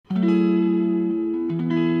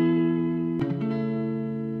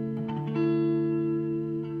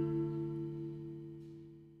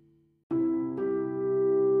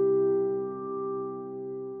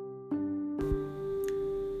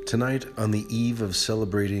Tonight, on the eve of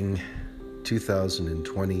celebrating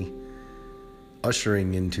 2020,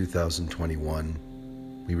 ushering in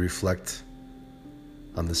 2021, we reflect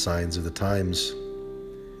on the signs of the times,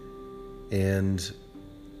 and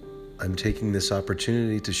I'm taking this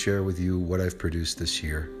opportunity to share with you what I've produced this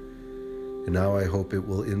year, and how I hope it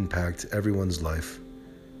will impact everyone's life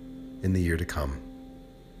in the year to come,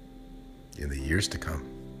 in the years to come,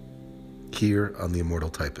 here on The Immortal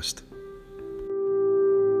Typist.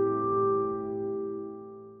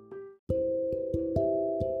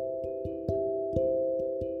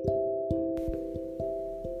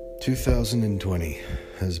 "2020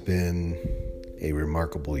 has been a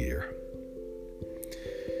remarkable year.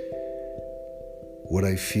 What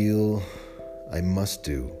I feel I must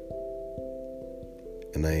do,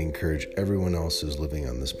 and I encourage everyone else who's living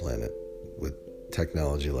on this planet with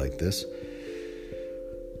technology like this,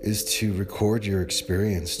 is to record your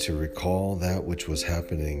experience, to recall that which was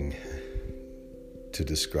happening, to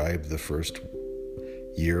describe the first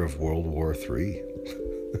year of World War III.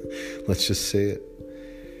 Let's just say it.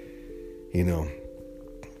 You know,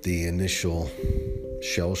 the initial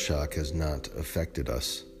shell shock has not affected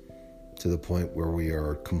us to the point where we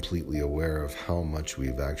are completely aware of how much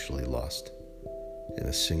we've actually lost in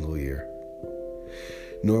a single year.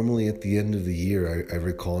 Normally at the end of the year, I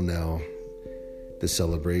recall now the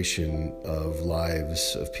celebration of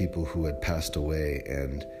lives of people who had passed away,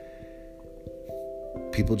 and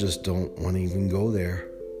people just don't want to even go there.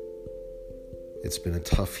 It's been a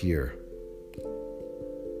tough year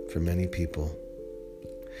for many people.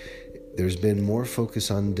 There's been more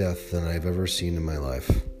focus on death than I've ever seen in my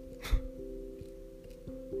life.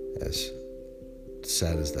 As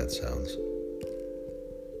sad as that sounds.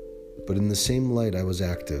 But in the same light, I was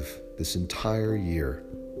active this entire year.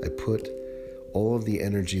 I put all of the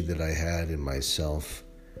energy that I had in myself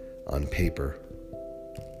on paper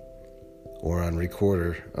or on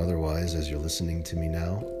recorder, otherwise, as you're listening to me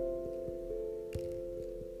now.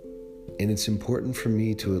 And it's important for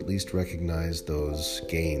me to at least recognize those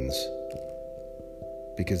gains,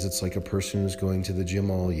 because it's like a person who's going to the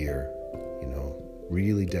gym all year,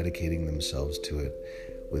 really dedicating themselves to it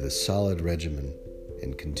with a solid regimen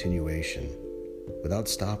and continuation without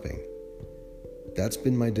stopping. That's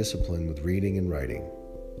been my discipline with reading and writing.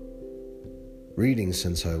 Reading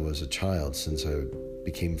since I was a child, since I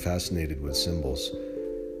became fascinated with symbols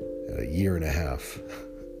at a year and a half.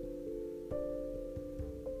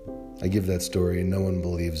 I give that story and no one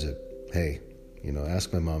believes it. Hey,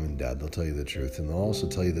 ask my mom and dad, they'll tell you the truth. And they'll also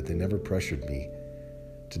tell you that they never pressured me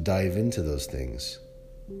to dive into those things.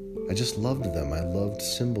 I just loved them. I loved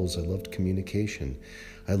symbols. I loved communication.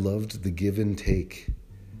 I loved the give and take,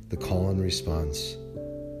 the call and response.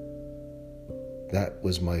 That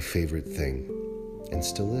was my favorite thing, and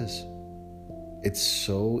still is. It's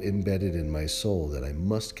so embedded in my soul that I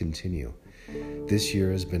must continue. This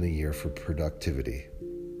year has been a year for productivity.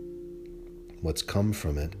 What's come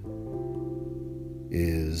from it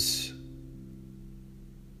is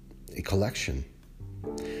a collection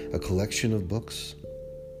of books.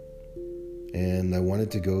 And I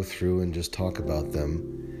wanted to go through and just talk about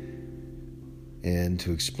them and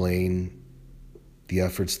to explain the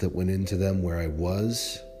efforts that went into them, where I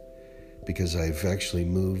was, because I've actually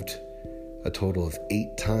moved a total of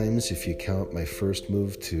 8 times, if you count my first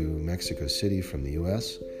move to Mexico City from the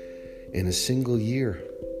US, in a single year.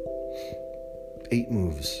 8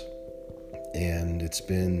 moves. And it's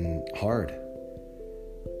been hard.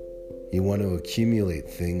 You want to accumulate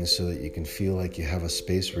things so that you can feel like you have a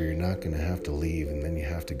space where you're not going to have to leave, and then you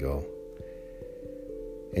have to go.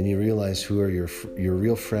 And you realize who are your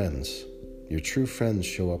real friends. Your true friends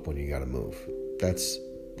show up when you got to move. That's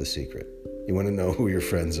the secret. You want to know who your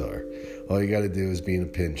friends are. All you got to do is be in a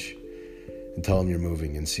pinch and tell them you're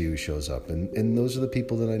moving and see who shows up. And those are the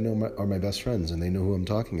people that I know are my best friends, and they know who I'm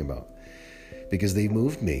talking about because they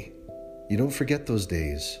moved me. You don't forget those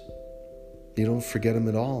days. You don't forget them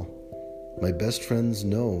at all. My best friends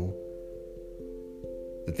know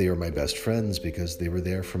that they are my best friends because they were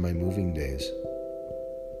there for my moving days.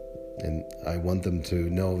 And I want them to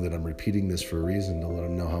know that I'm repeating this for a reason, to let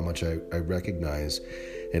them know how much I recognize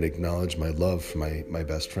and acknowledge my love for my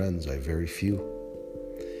best friends. I have very few,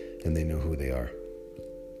 and they know who they are.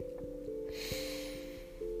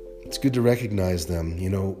 It's good to recognize them.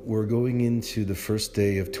 We're going into the first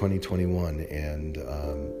day of 2021, and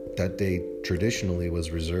that day traditionally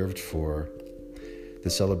was reserved for the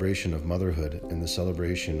celebration of motherhood and the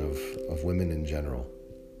celebration of women in general.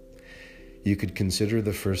 You could consider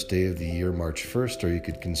the first day of the year March 1st, or you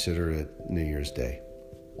could consider it New Year's Day.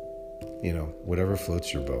 Whatever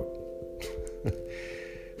floats your boat.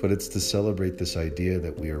 But it's to celebrate this idea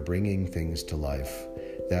that we are bringing things to life.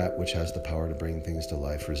 That which has the power to bring things to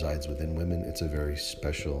life resides within women. It's a very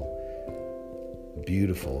special,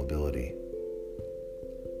 beautiful ability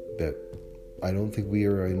that I don't think we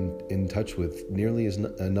are in touch with nearly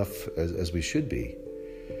enough as we should be.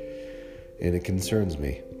 And it concerns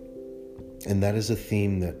me. And that is a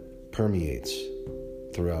theme that permeates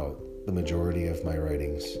throughout the majority of my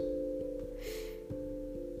writings.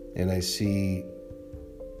 And I see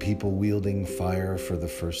people wielding fire for the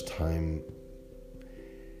first time,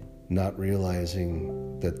 not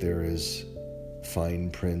realizing that there is fine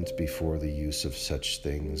print before the use of such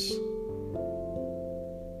things.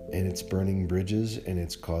 And it's burning bridges, and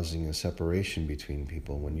it's causing a separation between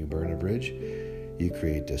people. When you burn a bridge, you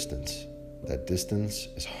create distance. That distance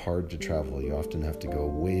is hard to travel. You often have to go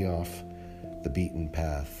way off the beaten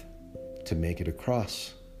path to make it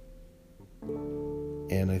across.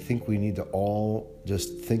 And I think we need to all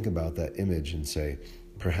just think about that image and say,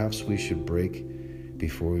 perhaps we should break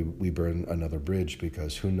before we burn another bridge,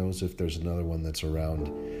 because who knows if there's another one that's around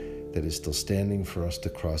that is still standing for us to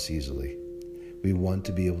cross easily. We want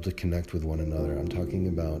to be able to connect with one another. I'm talking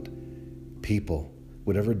about people,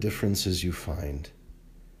 whatever differences you find,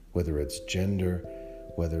 whether it's gender,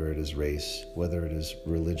 whether it is race, whether it is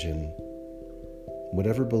religion,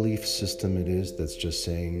 whatever belief system it is that's just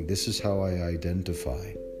saying, this is how I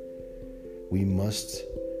identify. We must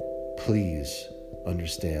please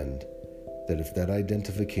understand that if that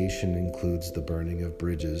identification includes the burning of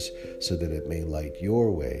bridges so that it may light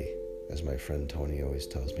your way, as my friend Tony always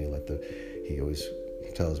tells me, he always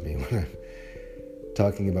tells me when I'm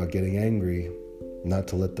talking about getting angry, not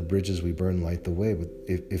to let the bridges we burn light the way. But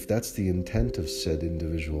if that's the intent of said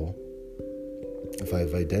individual, if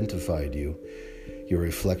I've identified you, your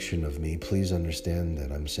reflection of me, please understand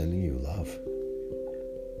that I'm sending you love.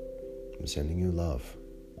 I'm sending you love.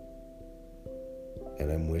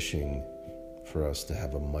 And I'm wishing for us to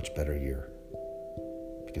have a much better year,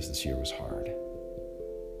 because this year was hard.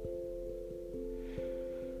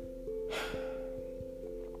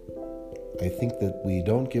 I think that we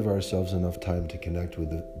don't give ourselves enough time to connect with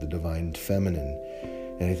the divine feminine.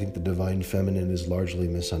 And I think the divine feminine is largely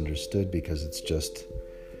misunderstood because it's just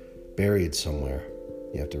buried somewhere.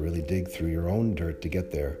 You have to really dig through your own dirt to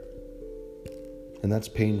get there. And that's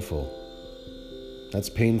painful. That's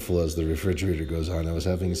painful as the refrigerator goes on. I was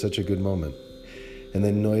having such a good moment. And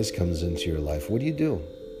then noise comes into your life. What do you do?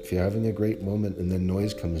 If you're having a great moment and then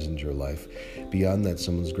noise comes into your life, beyond that,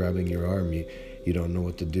 someone's grabbing your arm, you don't know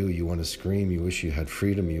what to do. You want to scream. You wish you had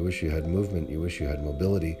freedom. You wish you had movement. You wish you had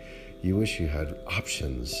mobility. You wish you had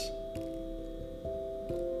options.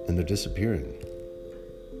 And they're disappearing.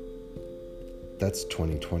 That's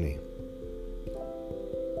 2020.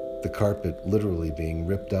 The carpet literally being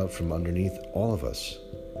ripped out from underneath all of us,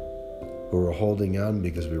 who were holding on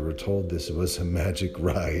because we were told this was a magic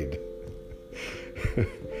ride.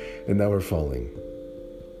 And now we're falling.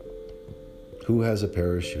 Who has a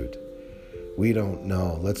parachute? We don't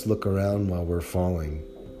know. Let's look around while we're falling.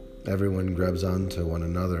 Everyone grabs onto one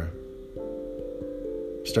another.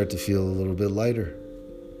 Start to feel a little bit lighter.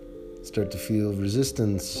 Start to feel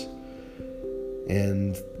resistance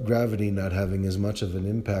and gravity not having as much of an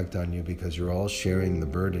impact on you because you're all sharing the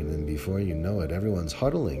burden. And before you know it, everyone's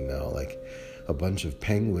huddling now like a bunch of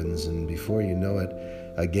penguins. And before you know it,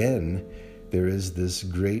 again, there is this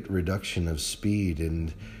great reduction of speed,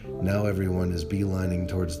 and now everyone is beelining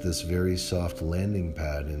towards this very soft landing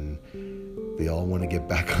pad, and they all want to get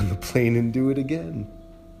back on the plane and do it again.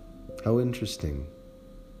 How interesting.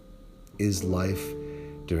 Is life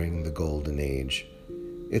during the golden age?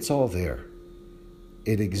 It's all there.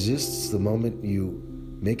 It exists the moment you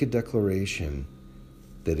make a declaration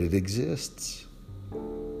that it exists.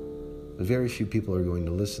 Very few people are going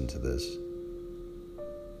to listen to this,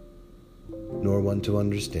 nor want to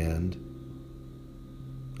understand.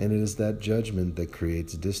 And it is that judgment that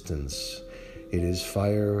creates distance. It is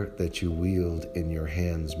fire that you wield in your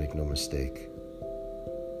hands, make no mistake.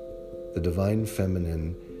 The divine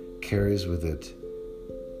feminine carries with it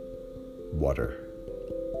water.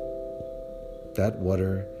 That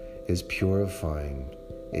water is purifying.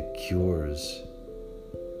 It cures.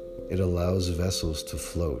 It allows vessels to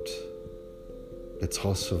float. It's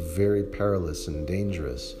also very perilous and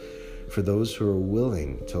dangerous for those who are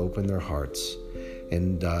willing to open their hearts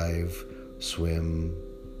and dive, swim,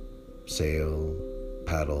 sail,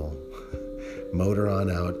 paddle, motor on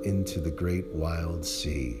out into the great wild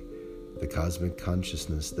sea, the cosmic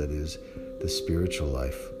consciousness that is the spiritual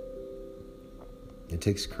life. It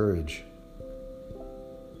takes courage.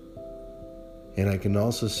 And I can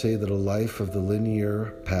also say that a life of the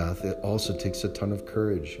linear path, it also takes a ton of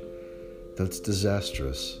courage. That's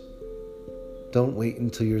disastrous. Don't wait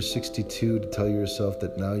until you're 62 to tell yourself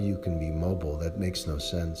that now you can be mobile. That makes no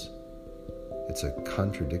sense. It's a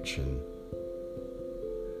contradiction.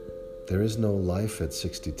 There is no life at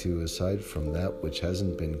 62 aside from that which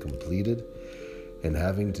hasn't been completed, and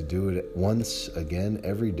having to do it once again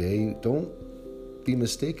every day. Don't be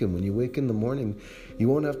mistaken. When you wake in the morning, you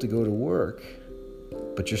won't have to go to work,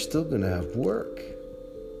 but you're still going to have work.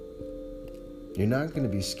 You're not going to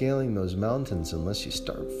be scaling those mountains unless you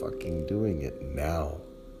start fucking doing it now.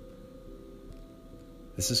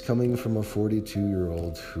 This is coming from a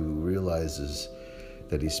 42-year-old who realizes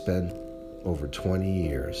that he spent over 20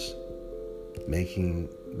 years making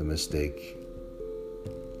the mistake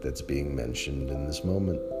that's being mentioned in this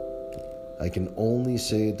moment. I can only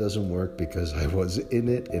say it doesn't work because I was in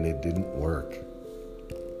it and it didn't work.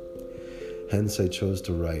 Hence, I chose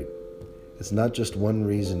to write. It's not just one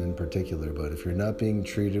reason in particular, but if you're not being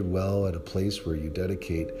treated well at a place where you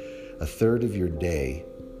dedicate a third of your day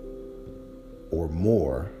or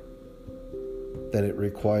more, then it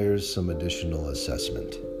requires some additional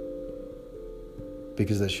assessment.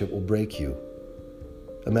 Because that shit will break you.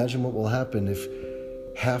 Imagine what will happen if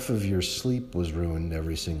half of your sleep was ruined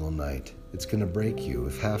every single night. It's going to break you.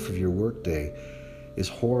 If half of your workday is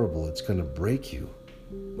horrible, it's going to break you.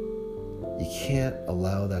 You can't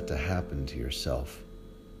allow that to happen to yourself.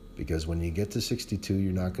 Because when you get to 62,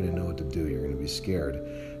 you're not going to know what to do. You're going to be scared,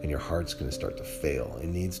 and your heart's going to start to fail. It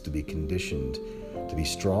needs to be conditioned to be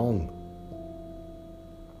strong,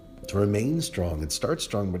 to remain strong. It starts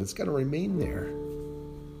strong, but it's got to remain there.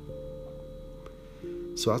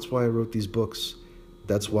 So that's why I wrote these books.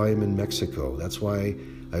 That's why I'm in Mexico. That's why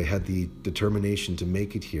I had the determination to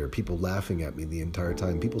make it here. People laughing at me the entire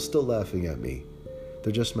time. People still laughing at me.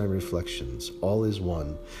 They're just my reflections. All is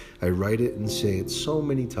one. I write it and say it so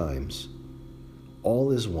many times.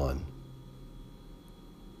 All is one.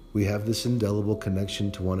 We have this indelible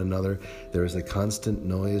connection to one another. There is a constant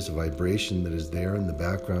noise, a vibration that is there in the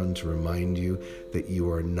background to remind you that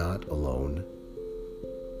you are not alone.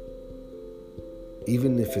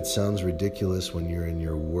 Even if it sounds ridiculous when you're in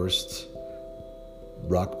your worst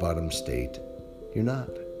rock bottom state, you're not.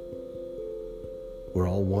 We're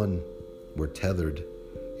all one. We're tethered.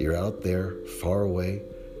 You're out there, far away,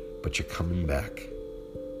 but you're coming back.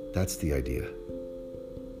 That's the idea.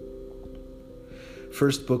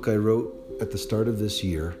 First book I wrote at the start of this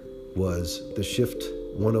year was the Shift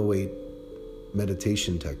 108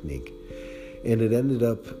 meditation technique. And it ended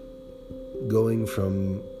up going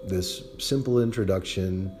from this simple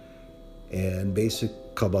introduction and basic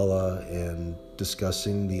Kabbalah and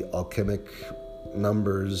discussing the alchemic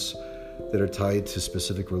numbers that are tied to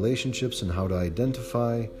specific relationships and how to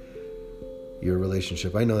identify your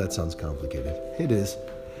relationship. I know that sounds complicated. It is.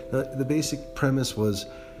 The basic premise was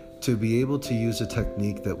to be able to use a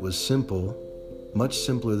technique that was simple, much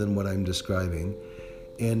simpler than what I'm describing,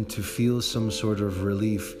 and to feel some sort of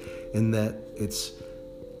relief in that its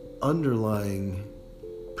underlying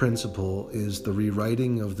principle is the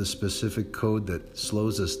rewriting of the specific code that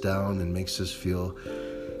slows us down and makes us feel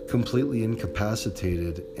completely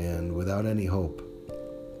incapacitated and without any hope,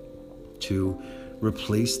 to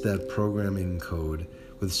replace that programming code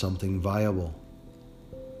with something viable.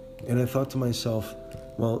 And I thought to myself,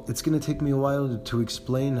 well, it's going to take me a while to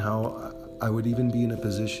explain how I would even be in a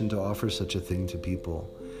position to offer such a thing to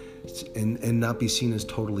people and not be seen as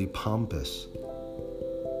totally pompous.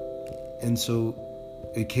 And so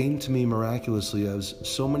it came to me miraculously as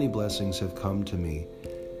so many blessings have come to me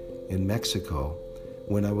in Mexico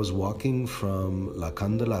when I was walking from La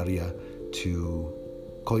Candelaria to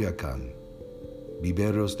Coyoacan,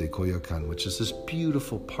 Viveros de Coyoacan, which is this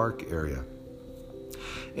beautiful park area.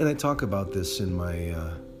 And I talk about this in my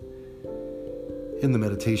in the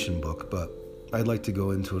meditation book, but I'd like to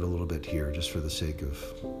go into it a little bit here just for the sake of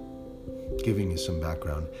giving you some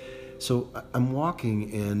background. So I'm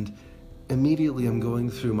walking and immediately I'm going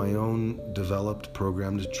through my own developed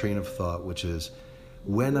programmed train of thought, which is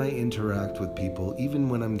when I interact with people, even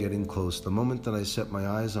when I'm getting close, the moment that I set my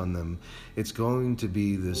eyes on them, it's going to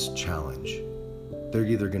be this challenge. They're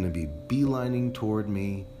either going to be beelining toward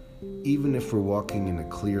me, even if we're walking in a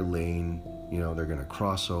clear lane, they're going to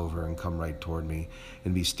cross over and come right toward me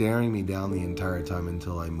and be staring me down the entire time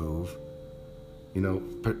until I move.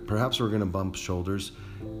 Perhaps we're going to bump shoulders.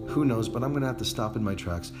 Who knows? But I'm going to have to stop in my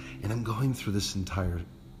tracks. And I'm going through this entire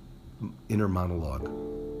inner monologue.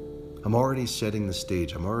 I'm already setting the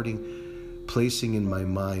stage. I'm already placing in my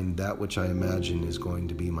mind that which I imagine is going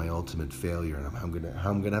to be my ultimate failure. And how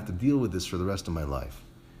I'm going to have to deal with this for the rest of my life.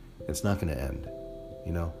 It's not going to end,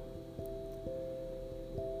 you know?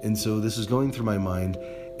 And so this is going through my mind,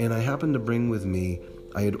 and I happened to bring with me,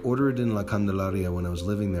 I had ordered in La Candelaria when I was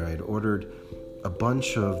living there, I had ordered a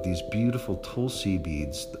bunch of these beautiful tulsi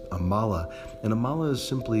beads, a mala. And a mala is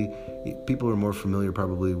simply, people are more familiar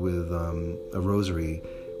probably with a rosary,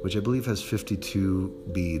 which I believe has 52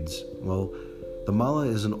 beads. Well, the mala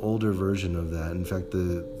is an older version of that. In fact,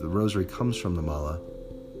 the rosary comes from the mala,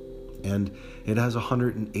 and it has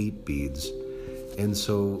 108 beads. And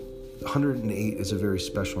so 108 is a very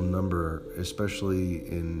special number, especially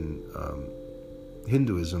in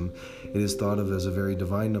Hinduism. It is thought of as a very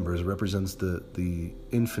divine number. It represents the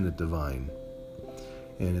infinite divine.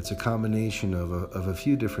 And it's a combination of a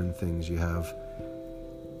few different things. You have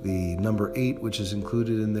the number 8, which is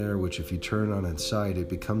included in there, which if you turn on its side, it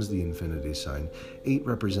becomes the infinity sign. 8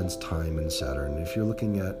 represents time and Saturn. If you're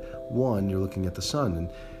looking at 1, you're looking at the sun. And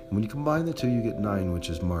when you combine the two, you get 9, which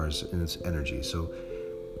is Mars and its energy. So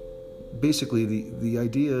basically, the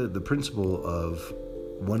idea, the principle of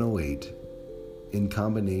 108 in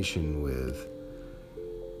combination with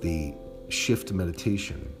the shift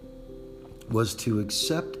meditation was to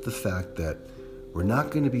accept the fact that we're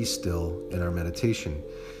not going to be still in our meditation.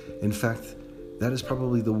 In fact, that is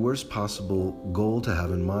probably the worst possible goal to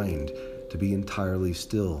have in mind, to be entirely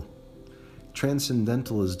still.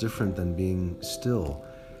 Transcendental is different than being still.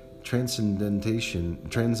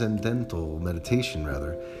 Transcendental meditation,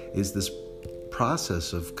 is this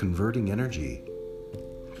process of converting energy,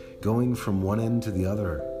 going from one end to the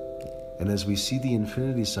other. And as we see the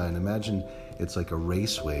infinity sign, imagine it's like a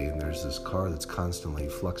raceway, and there's this car that's constantly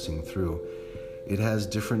fluxing through. It has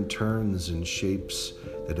different turns and shapes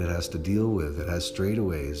that it has to deal with. It has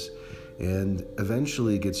straightaways, and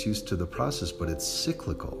eventually it gets used to the process, but it's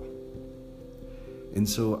cyclical. And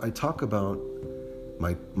so I talk about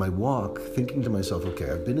my walk, thinking to myself, okay,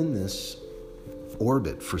 I've been in this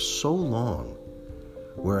orbit for so long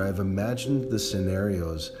where I've imagined the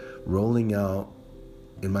scenarios rolling out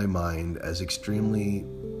in my mind as extremely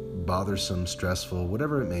bothersome, stressful,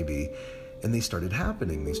 whatever it may be, and they started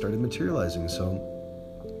happening, they started materializing. So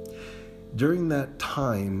during that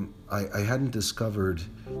time, I hadn't discovered,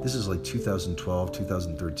 this is like 2012,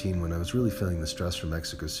 2013, when I was really feeling the stress from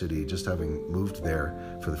Mexico City, just having moved there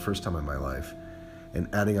for the first time in my life. And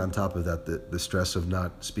adding on top of that, the stress of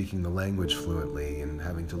not speaking the language fluently and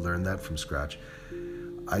having to learn that from scratch,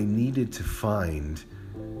 I needed to find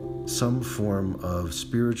some form of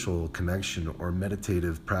spiritual connection or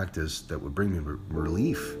meditative practice that would bring me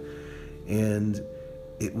relief. And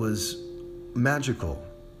it was magical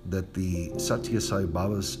that the Satya Sai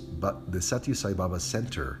Baba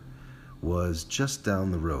Center was just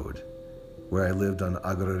down the road, where I lived on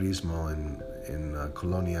Agrarismo in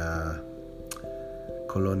Colonia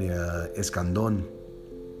Escandon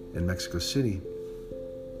in Mexico City.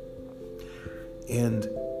 And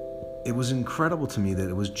it was incredible to me that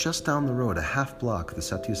it was just down the road, a half block, the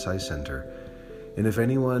Satya Sai Center. And if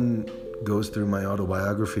anyone goes through my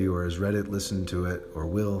autobiography or has read it, listened to it, or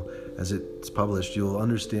will, as it's published, you'll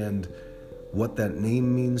understand what that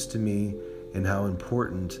name means to me and how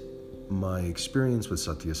important my experience with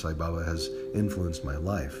Satya Sai Baba has influenced my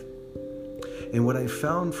life. And what I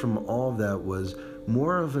found from all of that was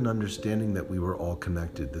more of an understanding that we were all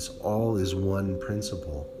connected. This all is one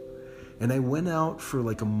principle. And I went out for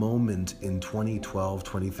like a moment in 2012,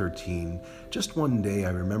 2013. Just one day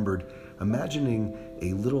I remembered imagining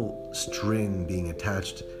a little string being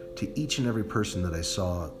attached to each and every person that I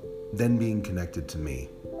saw, then being connected to me.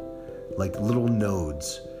 Like little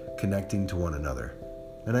nodes connecting to one another.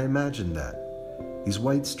 And I imagined that. These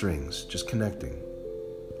white strings just connecting,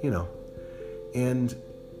 and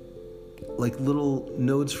like little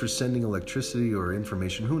nodes for sending electricity or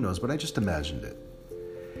information, who knows, but I just imagined it.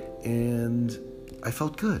 And I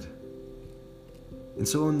felt good. And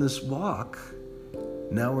so in this walk,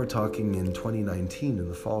 now we're talking in 2019, in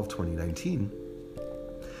the fall of 2019,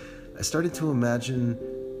 I started to imagine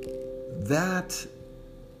that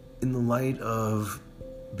in the light of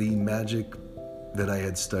the magic that I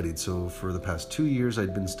had studied. So for the past 2 years,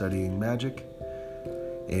 I'd been studying magic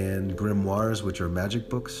and grimoires, which are magic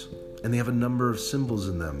books, and they have a number of symbols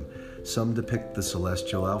in them. Some depict the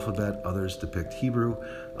celestial alphabet, others depict Hebrew,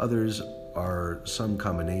 others are some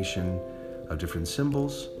combination of different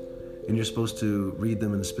symbols, and you're supposed to read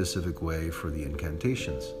them in a specific way for the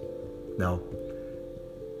incantations. Now,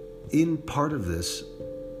 in part of this,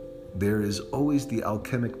 there is always the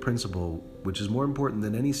alchemic principle, which is more important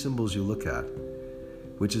than any symbols you look at,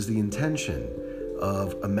 which is the intention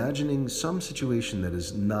of imagining some situation that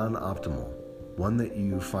is non-optimal, one that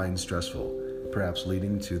you find stressful, perhaps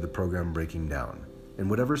leading to the program breaking down. in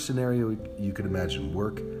whatever scenario you could imagine,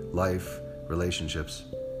 work, life, relationships,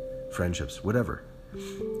 friendships, whatever.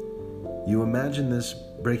 You imagine this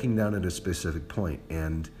breaking down at a specific point,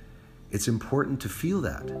 and it's important to feel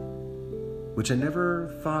that, which I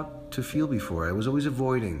never thought to feel before. I was always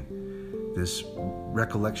avoiding this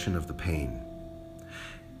recollection of the pain.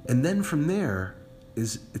 And then from there,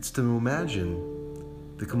 it's to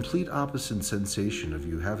imagine the complete opposite sensation of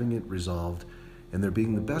you having it resolved and there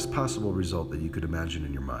being the best possible result that you could imagine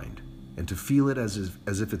in your mind, and to feel it as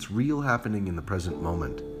if it's real happening in the present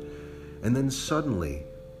moment. And then suddenly,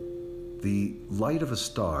 the light of a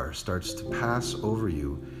star starts to pass over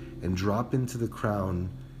you and drop into the crown,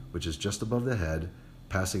 which is just above the head,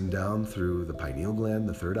 passing down through the pineal gland,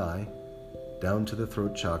 the third eye, down to the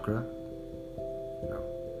throat chakra,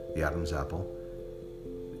 the Adam's apple,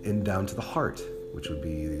 and down to the heart, which would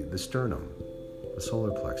be the sternum, the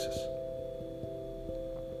solar plexus.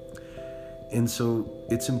 And so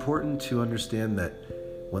it's important to understand that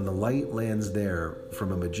when the light lands there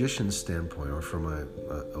from a magician's standpoint, or from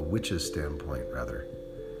a witch's standpoint, rather,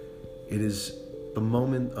 it is the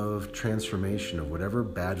moment of transformation of whatever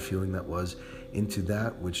bad feeling that was into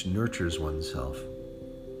that which nurtures oneself.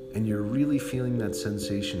 And you're really feeling that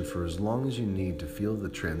sensation for as long as you need to feel the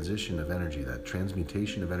transition of energy, that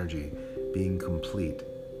transmutation of energy being complete.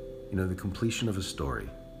 The completion of a story.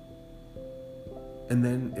 And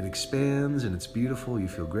then it expands and it's beautiful, you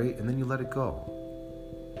feel great, and then you let it go.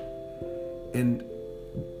 And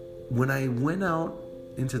when I went out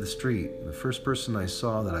into the street, the first person I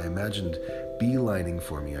saw that I imagined beelining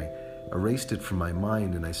for me, I erased it from my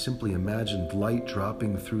mind, and I simply imagined light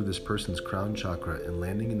dropping through this person's crown chakra and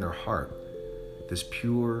landing in their heart. This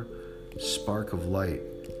pure spark of light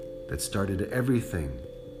that started everything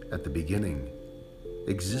at the beginning,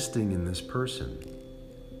 existing in this person.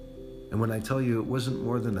 And when I tell you, it wasn't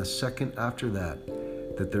more than a second after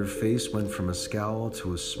that their face went from a scowl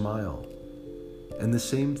to a smile. And the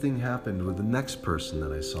same thing happened with the next person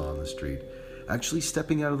that I saw on the street, actually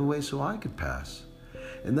stepping out of the way so I could pass.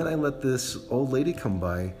 And then I let this old lady come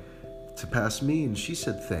by to pass me, and she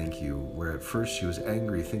said thank you, where at first she was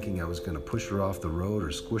angry, thinking I was going to push her off the road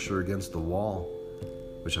or squish her against the wall,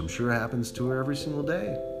 which I'm sure happens to her every single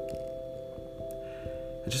day.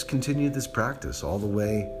 I just continued this practice all the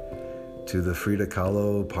way to the Frida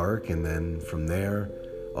Kahlo Park, and then from there,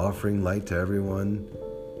 offering light to everyone,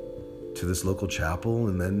 to this local chapel,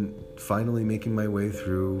 and then finally making my way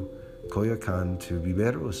through Coyoacan to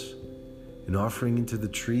Viveros, and offering into the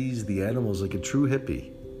trees, the animals, like a true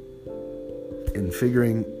hippie, and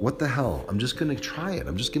figuring, what the hell, I'm just going to try it.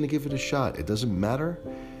 I'm just going to give it a shot. It doesn't matter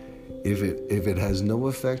if it has no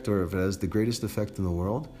effect or if it has the greatest effect in the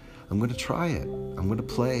world. I'm going to try it. I'm going to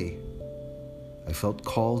play. I felt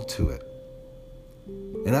called to it.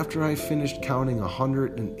 And after I finished counting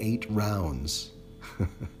 108 rounds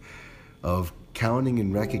of counting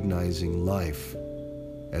and recognizing life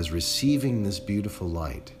as receiving this beautiful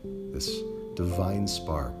light, this divine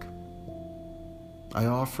spark, I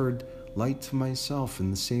offered light to myself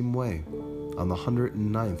in the same way on the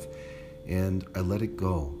 109th, and I let it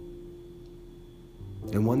go.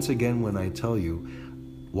 And once again, when I tell you,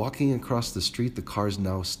 walking across the street, the cars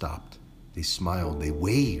now stopped. They smiled, they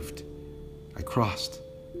waved. I crossed.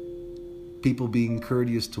 People being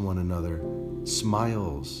courteous to one another,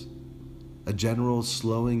 smiles, a general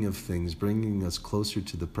slowing of things, bringing us closer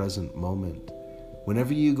to the present moment.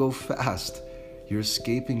 Whenever you go fast, you're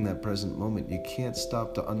escaping that present moment. You can't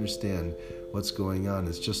stop to understand what's going on.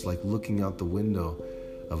 It's just like looking out the window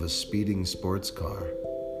of a speeding sports car.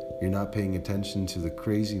 You're not paying attention to the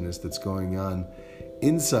craziness that's going on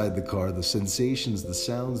inside the car, the sensations, the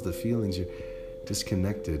sounds, the feelings. You're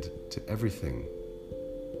disconnected to everything.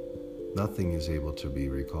 Nothing is able to be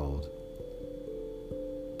recalled.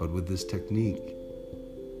 But with this technique,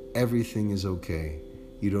 everything is okay.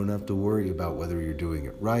 You don't have to worry about whether you're doing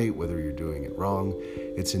it right, whether you're doing it wrong.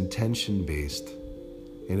 It's intention-based.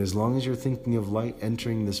 And as long as you're thinking of light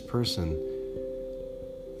entering this person,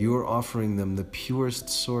 you are offering them the purest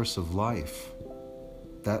source of life,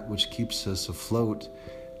 that which keeps us afloat,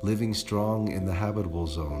 living strong in the habitable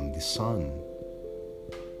zone, the sun,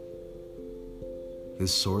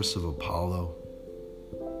 this source of Apollo.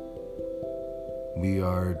 We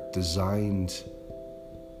are designed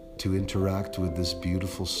to interact with this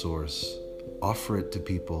beautiful source. Offer it to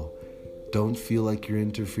people. Don't feel like you're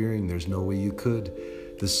interfering. There's no way you could.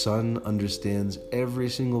 The sun understands every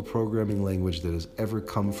single programming language that has ever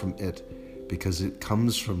come from it, because it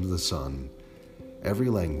comes from the sun. Every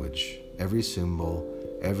language, every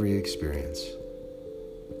symbol, every experience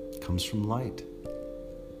comes from light.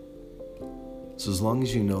 So as long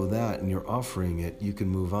as you know that and you're offering it, you can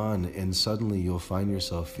move on, and suddenly you'll find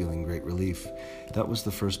yourself feeling great relief. That was the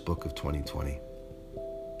first book of 2020.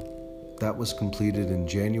 That was completed in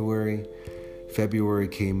January. February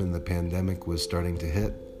came and the pandemic was starting to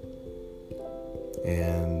hit.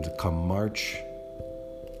 And come March,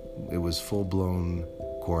 it was full-blown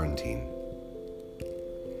quarantine.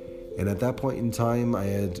 And at that point in time, I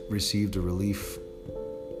had received a relief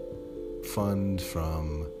fund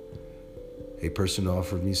from a person who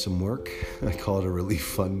offered me some work. I call it a relief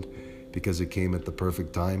fund because it came at the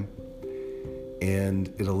perfect time.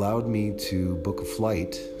 And it allowed me to book a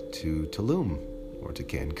flight to Tulum or to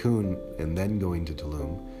Cancun, and then going to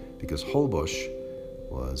Tulum because Holbox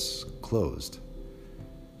was closed.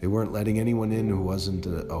 They weren't letting anyone in who wasn't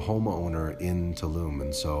a homeowner in Tulum,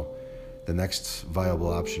 and so the next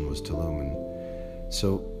viable option was Tulum. And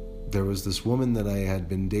so there was this woman that I had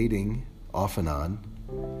been dating off and on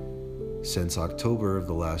since October of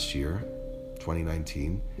the last year,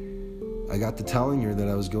 2019. I got to telling her that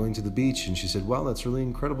I was going to the beach, and she said, "Wow, that's really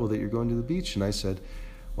incredible that you're going to the beach." And I said,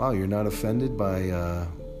 "Wow, you're not offended by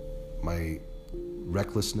my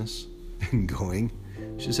recklessness in going?"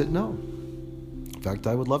 She said, "No. In fact,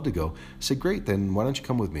 I would love to go." I said, "Great, then why don't you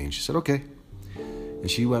come with me?" And she said, "Okay."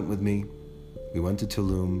 And she went with me. We went to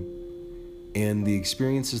Tulum, and the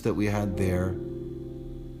experiences that we had there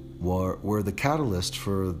were the catalyst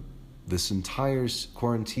for this entire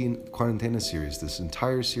Cuarentena series, this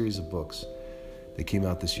entire series of books that came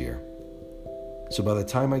out this year. So by the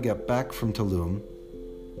time I got back from Tulum,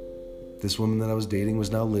 this woman that I was dating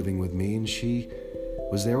was now living with me, and she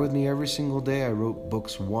was there with me every single day. I wrote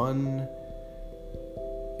books 1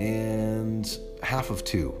 and half of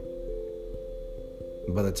 2.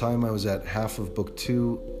 By the time I was at half of book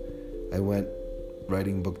 2, I went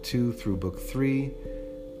writing book 2 through book 3,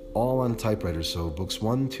 all on typewriter. So books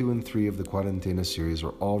 1, 2, and 3 of the Cuarentena series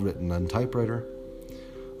are all written on typewriter,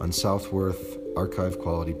 on Southworth archive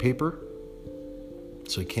quality paper.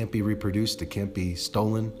 So it can't be reproduced, it can't be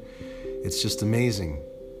stolen. It's just amazing.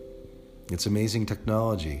 It's amazing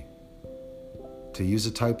technology. To use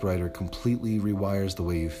a typewriter completely rewires the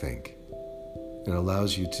way you think. It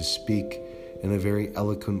allows you to speak in a very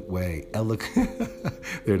eloquent way.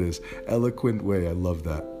 There it is. Eloquent way. I love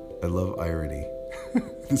that. I love irony.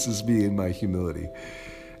 This is me in my humility.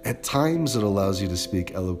 At times it allows you to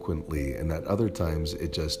speak eloquently, and at other times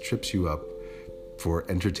it just trips you up for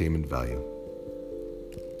entertainment value.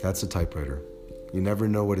 That's a typewriter. You never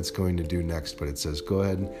know what it's going to do next, but it says, go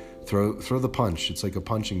ahead and throw the punch. It's like a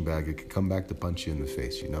punching bag. It could come back to punch you in the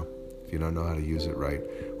face, you know, if you don't know how to use it right,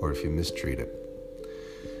 or if you mistreat it,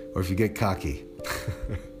 or if you get cocky.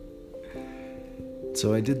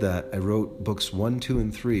 So I did that. I wrote books 1, 2,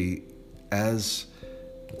 and 3 as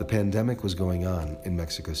the pandemic was going on in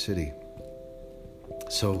Mexico City.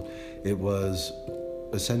 So it was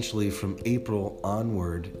essentially from April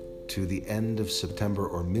onward to the end of September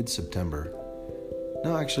or mid-September.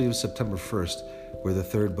 No, actually it was September 1st where the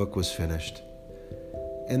third book was finished.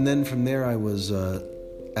 And then from there I was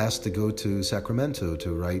asked to go to Sacramento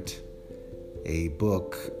to write a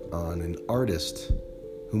book on an artist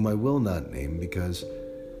whom I will not name because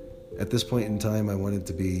at this point in time I wanted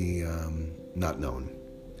to be not known.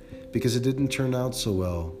 Because it didn't turn out so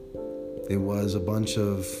well. It was a bunch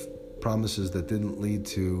of promises that didn't lead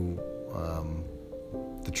to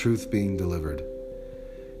the truth being delivered.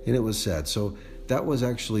 And it was sad. So that was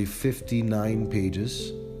actually 59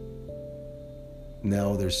 pages.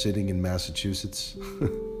 Now they're sitting in Massachusetts.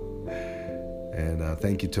 And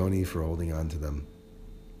thank you, Tony, for holding on to them.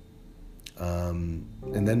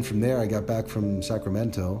 And then from there, I got back from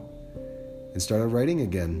Sacramento and started writing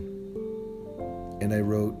again. And I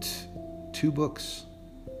wrote 2 books.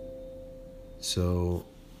 So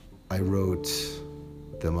I wrote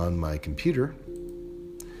them on my computer.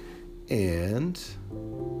 And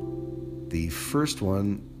the first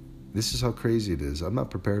one, this is how crazy it is. I'm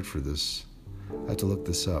not prepared for this. I have to look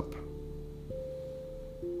this up.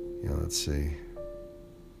 Yeah, let's see.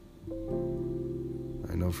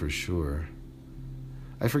 I know for sure.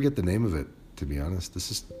 I forget the name of it, to be honest.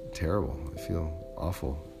 This is terrible. I feel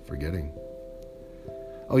awful forgetting.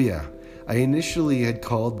 Oh yeah, I initially had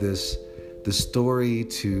called this the story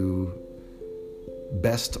to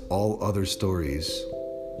best all other stories.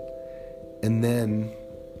 And then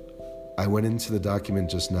I went into the document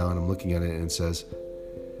just now and I'm looking at it and it says,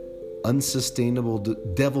 Unsustainable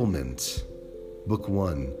Devilment, Book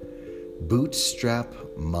 1, Bootstrap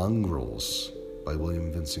Mongrels by William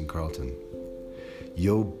Vincent Carleton.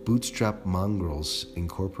 Yo, Bootstrap Mongrels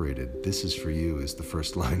Incorporated, this is for you is the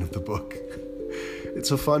first line of the book.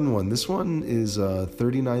 It's a fun one. This one is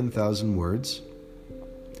 39,000 words.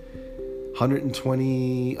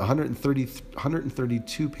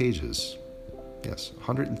 132 pages. Yes,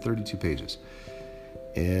 132 pages.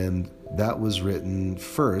 And that was written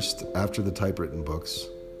first after the typewritten books.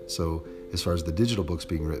 So as far as the digital books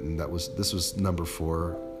being written, this was number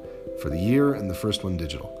 4 for the year, and the first one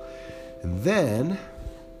digital. And then,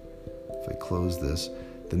 if I close this,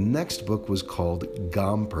 the next book was called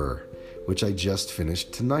Gamper, which I just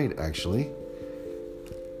finished tonight, actually,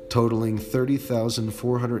 totaling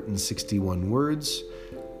 30,461 words.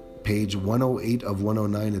 Page 108 of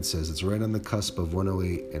 109, it says. It's right on the cusp of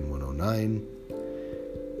 108 and 109.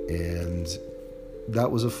 And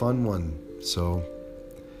that was a fun one. So,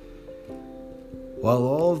 while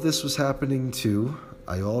all of this was happening too,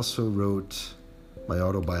 I also wrote my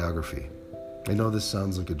autobiography. I know this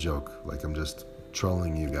sounds like a joke, like I'm just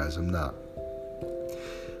trolling you guys. I'm not.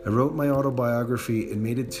 I wrote my autobiography and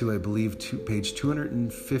made it to, I believe, page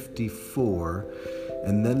 254,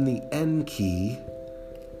 and then the N key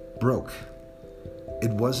broke.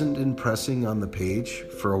 It wasn't impressing on the page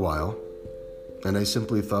for a while, and I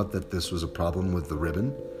simply thought that this was a problem with the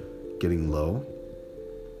ribbon getting low.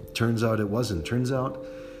 Turns out it wasn't. Turns out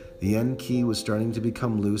the N key was starting to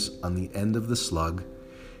become loose on the end of the slug,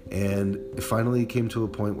 and it finally came to a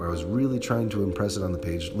point where I was really trying to impress it on the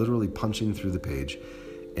page, literally punching through the page,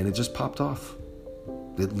 and it just popped off.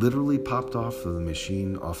 It literally popped off of the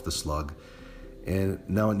machine, off the slug, and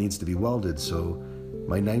now it needs to be welded. So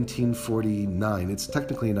my 1949, it's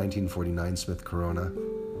technically a 1949 Smith Corona,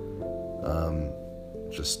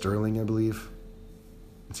 just Sterling, I believe.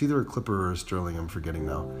 It's either a Clipper or a Sterling, I'm forgetting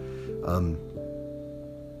now.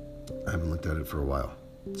 I haven't looked at it for a while.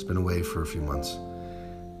 It's been away for a few months.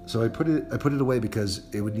 So I put it away because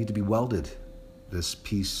it would need to be welded, this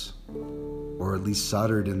piece, or at least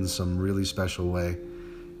soldered in some really special way.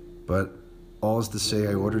 But all is to say,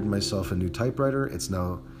 I ordered myself a new typewriter. It's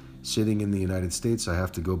now sitting in the United States. I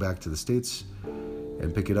have to go back to the States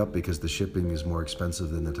and pick it up because the shipping is more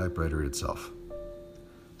expensive than the typewriter itself.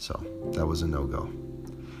 So that was a no-go.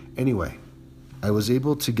 Anyway, I was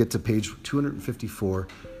able to get to page 254.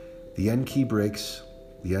 The N key breaks,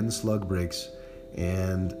 the N slug breaks,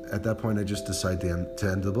 and at that point I just decided to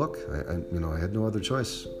end the book. I had no other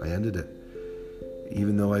choice. I ended it.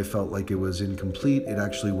 Even though I felt like it was incomplete, it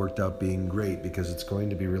actually worked out being great because it's going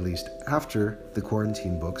to be released after the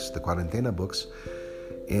quarantine books, the Cuarentena books,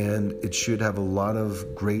 and it should have a lot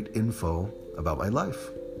of great info about my life.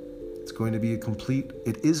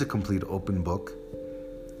 It is a complete open book.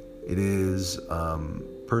 It is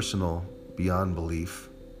personal beyond belief,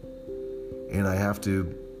 and I have to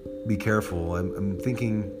be careful. I'm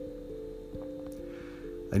thinking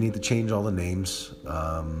I need to change all the names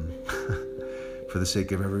for the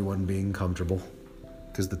sake of everyone being comfortable,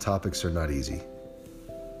 because the topics are not easy.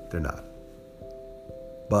 They're not.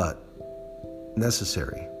 But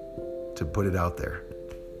necessary to put it out there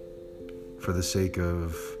for the sake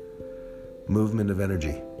of movement of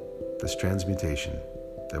energy, this transmutation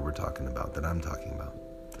that we're talking about, that I'm talking about.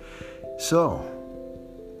 So,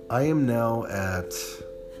 I am now at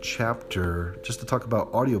chapter, just to talk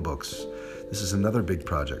about audiobooks, this is another big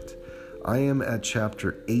project. I am at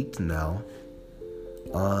chapter 8 now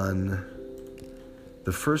on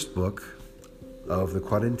the first book of the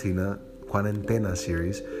Cuarentena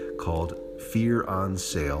series called Fear on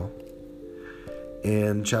Sale.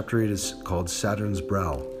 And chapter 8 is called Saturn's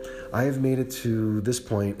Brow. I have made it to this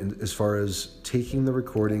point as far as taking the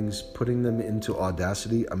recordings, putting them into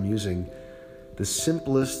Audacity. I'm using the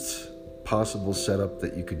simplest possible setup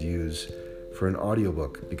that you could use for an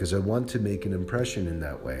audiobook because I want to make an impression in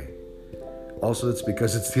that way. Also, it's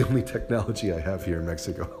because it's the only technology I have here in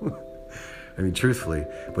Mexico. I mean, truthfully,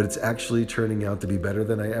 but it's actually turning out to be better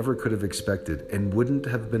than I ever could have expected and wouldn't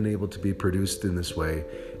have been able to be produced in this way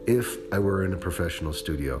if I were in a professional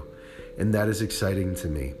studio. And that is exciting to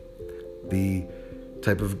me. The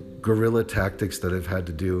type of guerrilla tactics that I've had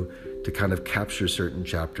to do to kind of capture certain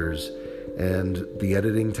chapters and the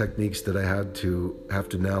editing techniques that I have to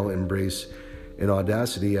now embrace in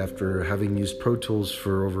Audacity after having used Pro Tools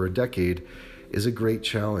for over a decade is a great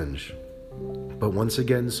challenge. But once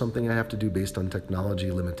again, something I have to do based on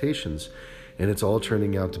technology limitations, and it's all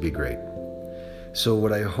turning out to be great. So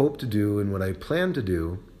what I hope to do and what I plan to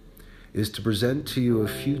do is to present to you a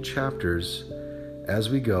few chapters as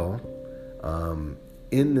we go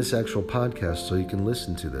in this actual podcast so you can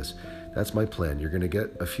listen to this. That's my plan. You're going to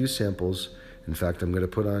get a few samples. In fact, I'm going to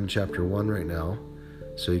put on chapter 1 right now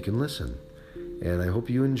so you can listen. And I hope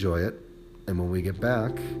you enjoy it. And when we get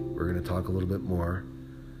back, we're going to talk a little bit more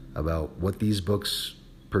about what these books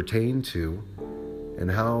pertain to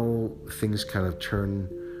and how things kind of turn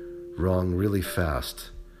wrong really fast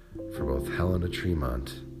for both Helena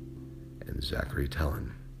Tremont and Zachary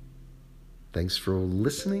Tellin. Thanks for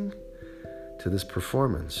listening to this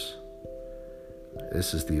performance.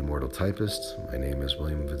 This is The Immortal Typist. My name is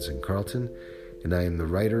William Vincent Carleton, and I am the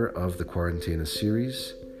writer of the Cuarentena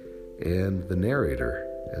series and the narrator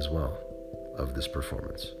as well of this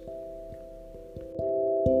performance.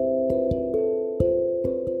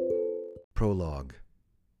 Prologue.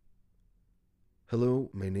 Hello,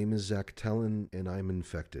 my name is Zach Tellin, and I'm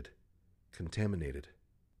infected, contaminated,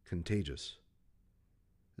 contagious.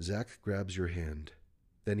 Zach grabs your hand,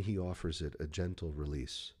 then he offers it a gentle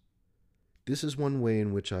release. This is one way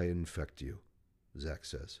in which I infect you, Zach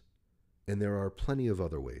says, and there are plenty of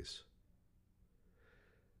other ways.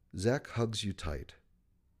 Zach hugs you tight.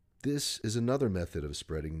 This is another method of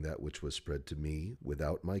spreading that which was spread to me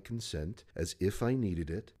without my consent, as if I needed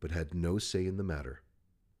it, but had no say in the matter.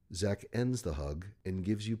 Zach ends the hug and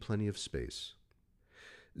gives you plenty of space.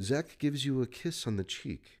 Zach gives you a kiss on the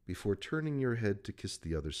cheek before turning your head to kiss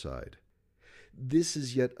the other side. This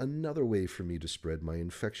is yet another way for me to spread my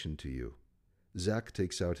infection to you. Zach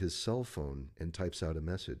takes out his cell phone and types out a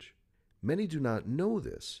message. Many do not know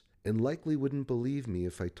this, and likely wouldn't believe me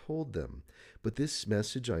if I told them, but this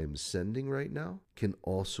message I am sending right now can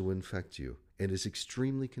also infect you, and is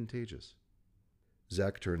extremely contagious.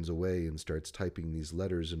 Zach turns away and starts typing these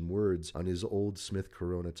letters and words on his old Smith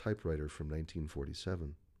Corona typewriter from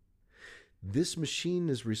 1947. This machine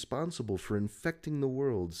is responsible for infecting the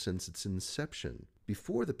world since its inception,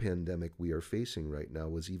 before the pandemic we are facing right now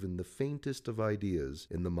was even the faintest of ideas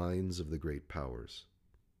in the minds of the great powers.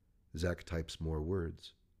 Zach types more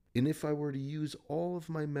words. And if I were to use all of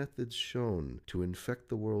my methods shown to infect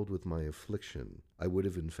the world with my affliction, I would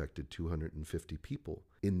have infected 250 people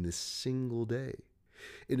in this single day.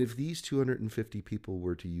 And if these 250 people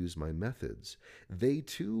were to use my methods, they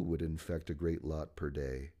too would infect a great lot per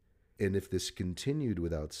day. And if this continued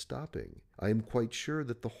without stopping, I am quite sure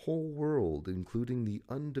that the whole world, including the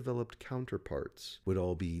undeveloped counterparts, would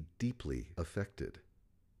all be deeply affected.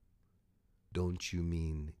 Don't you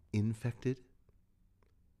mean infected?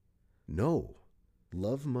 No.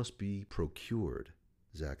 Love must be procured,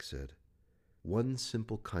 Zach said. One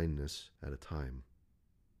simple kindness at a time.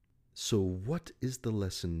 So what is the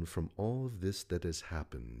lesson from all of this that has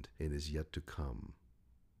happened and is yet to come?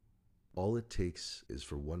 All it takes is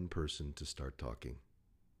for one person to start talking.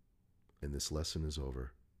 And this lesson is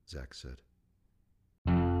over, Zach said.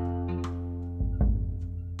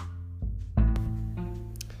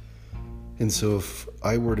 And so if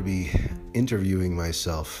I were to be interviewing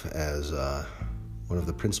myself as one of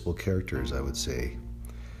the principal characters, I would say,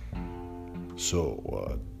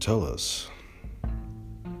 so tell us,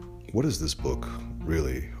 what is this book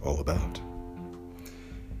really all about?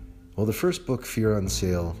 Well, the first book, Fear on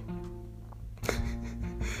Sale,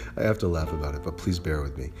 I have to laugh about it, but please bear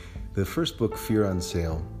with me. The first book, Fear on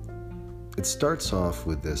Sale, it starts off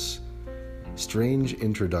with this strange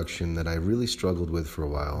introduction that I really struggled with for a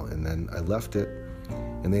while, and then I left it,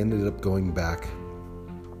 and they ended up going back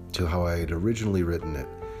to how I had originally written it,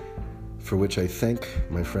 for which I thank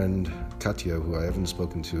my friend Katya, who I haven't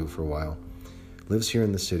spoken to for a while, lives here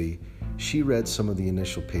in the city. She read some of the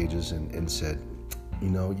initial pages and said,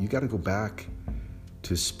 you got to go back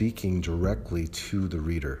to speaking directly to the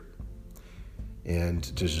reader and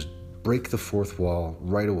to just break the fourth wall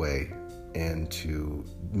right away and to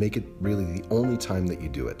make it really the only time that you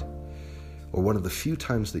do it, or one of the few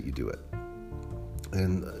times that you do it.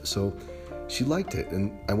 And so she liked it,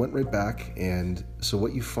 and I went right back, and so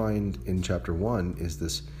what you find in chapter 1 is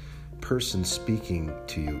this person speaking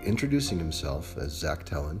to you, introducing himself as Zach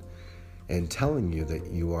Tellin, and telling you that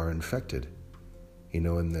you are infected,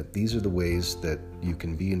 and that these are the ways that you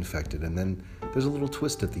can be infected. And then there's a little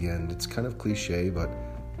twist at the end. It's kind of cliche, but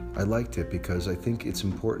I liked it because I think it's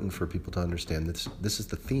important for people to understand that this is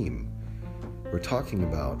the theme. We're talking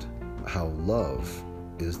about how love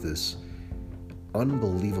is this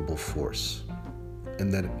unbelievable force,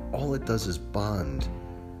 and that all it does is bond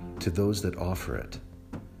to those that offer it.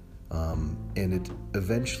 And it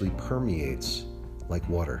eventually permeates like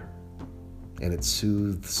water, and it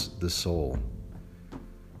soothes the soul.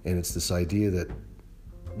 And it's this idea that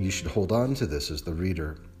you should hold on to this as the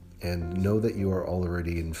reader and know that you are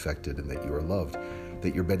already infected and that you are loved,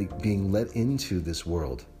 that you're being let into this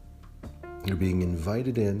world. You're being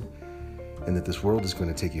invited in, and that this world is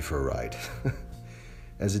going to take you for a ride.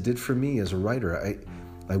 As it did for me as a writer,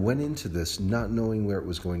 I went into this not knowing where it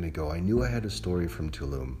was going to go. I knew I had a story from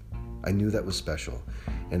Tulum. I knew that was special,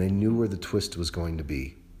 and I knew where the twist was going to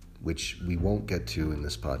be, which we won't get to in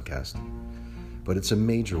this podcast. But it's a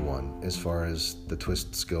major one as far as the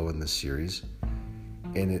twists go in this series.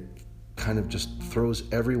 And it kind of just throws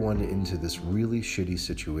everyone into this really shitty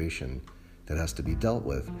situation that has to be dealt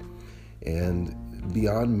with. And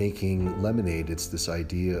beyond making lemonade, it's this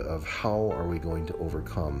idea of how are we going to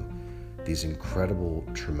overcome these incredible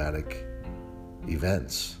traumatic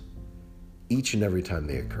events each and every time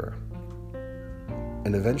they occur.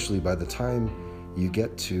 And eventually, by the time you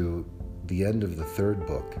get to the end of the third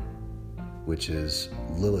book, which is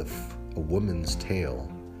Lilith, A Woman's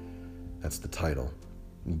Tale, that's the title,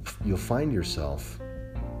 you'll find yourself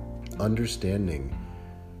understanding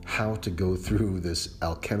how to go through this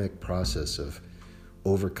alchemic process of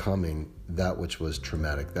overcoming that which was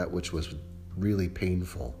traumatic, that which was really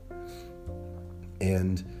painful.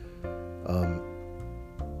 And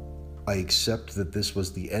I accept that this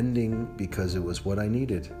was the ending because it was what I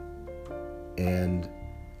needed. And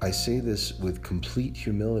I say this with complete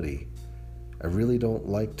humility. I really don't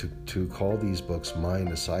like to call these books mine,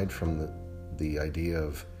 aside from the idea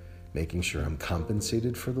of making sure I'm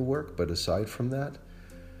compensated for the work. But aside from that,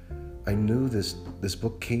 I knew this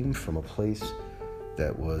book came from a place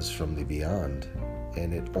that was from the beyond,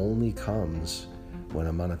 and it only comes when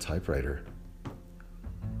I'm on a typewriter.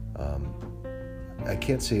 I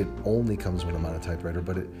can't say it only comes when I'm on a typewriter,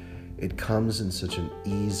 but it comes in such an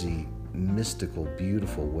easy, mystical,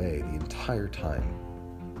 beautiful way the entire time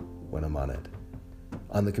when I'm on it.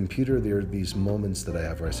 On the computer, there are these moments that I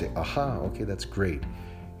have where I say, aha, okay, that's great.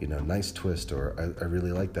 Nice twist, or I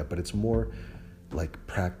really like that. But it's more like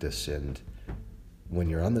practice, and when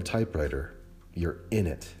you're on the typewriter, you're in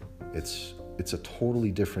it. It's a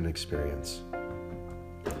totally different experience.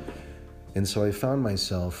 And so I found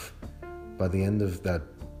myself, by the end of that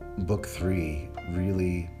book 3,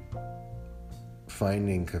 really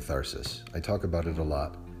finding catharsis. I talk about it a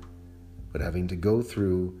lot, but having to go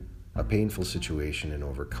through a painful situation and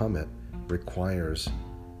overcome it requires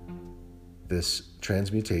this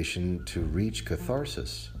transmutation to reach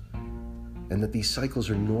catharsis, and that these cycles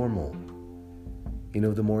are normal.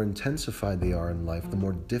 The more intensified they are in life, the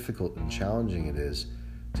more difficult and challenging it is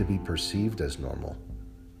to be perceived as normal.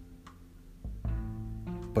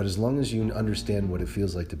 But as long as you understand what it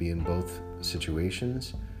feels like to be in both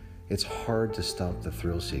situations, it's hard to stop the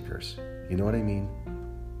thrill seekers. You know what I mean?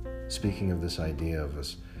 Speaking of this idea of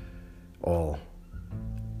us all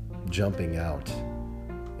jumping out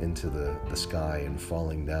into the sky and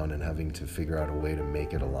falling down and having to figure out a way to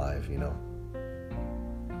make it alive,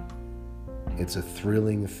 It's a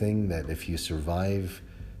thrilling thing that if you survive,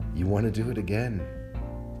 you want to do it again.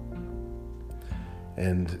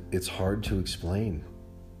 And it's hard to explain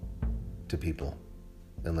to people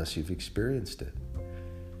unless you've experienced it.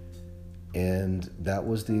 And that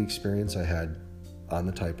was the experience I had on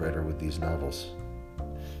the typewriter with these novels.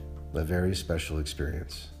 A very special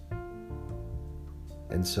experience.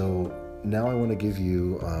 And so now I want to give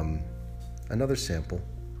you another sample,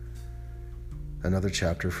 another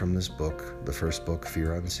chapter from this book, the first book,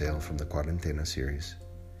 Fear on Sale, from the Cuarentena series,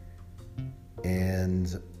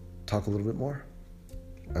 and talk a little bit more.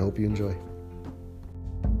 I hope you enjoy.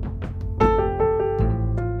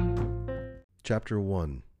 Chapter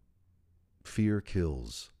 1, Fear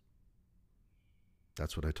Kills.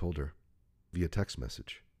 That's what I told her, via text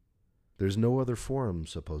message. There's no other forum,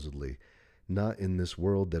 supposedly, not in this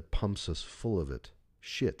world that pumps us full of it.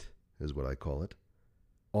 Shit is what I call it.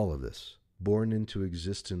 All of this, born into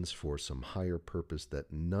existence for some higher purpose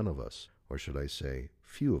that none of us, or should I say,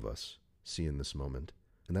 few of us, see in this moment,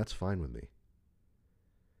 and that's fine with me.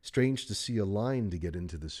 Strange to see a line to get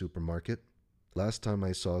into the supermarket. Last time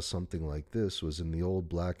I saw something like this was in the old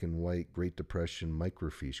black and white Great Depression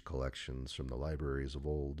microfiche collections from the libraries of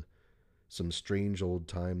old. Some strange old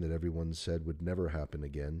time that everyone said would never happen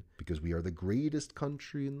again because we are the greatest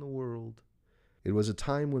country in the world. It was a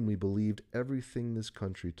time when we believed everything this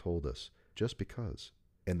country told us, just because.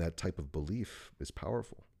 And that type of belief is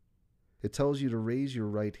powerful. It tells you to raise your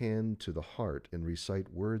right hand to the heart and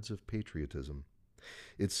recite words of patriotism.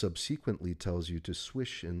 It subsequently tells you to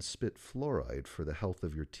swish and spit fluoride for the health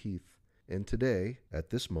of your teeth. And today,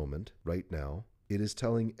 at this moment, right now, it is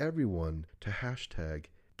telling everyone to hashtag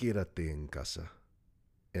Quédate en casa.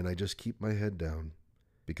 And I just keep my head down,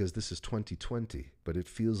 because this is 2020, but it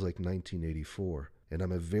feels like 1984, and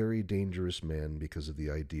I'm a very dangerous man because of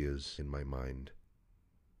the ideas in my mind.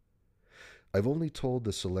 I've only told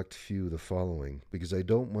the select few the following because I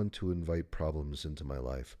don't want to invite problems into my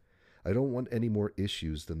life. I don't want any more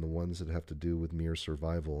issues than the ones that have to do with mere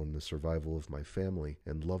survival and the survival of my family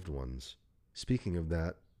and loved ones. Speaking of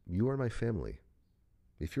that, you are my family.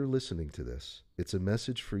 If you're listening to this, it's a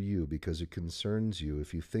message for you because it concerns you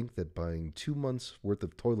if you think that buying 2 months' worth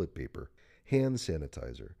of toilet paper hand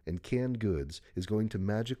sanitizer, and canned goods is going to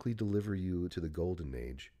magically deliver you to the golden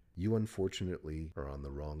age, you unfortunately are on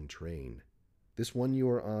the wrong train. This one you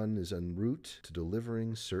are on is en route to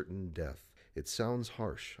delivering certain death. It sounds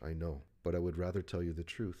harsh, I know, but I would rather tell you the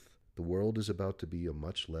truth. The world is about to be a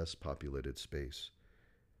much less populated space,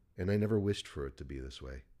 and I never wished for it to be this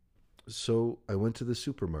way. So I went to the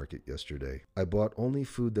supermarket yesterday. I bought only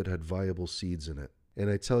food that had viable seeds in it. And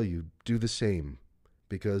I tell you, do the same.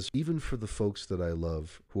 Because even for the folks that I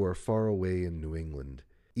love who are far away in New England,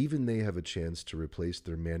 even they have a chance to replace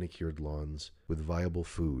their manicured lawns with viable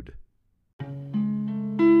food.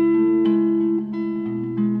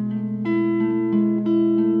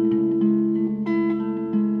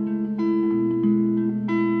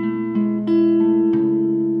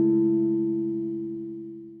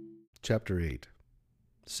 Chapter 8.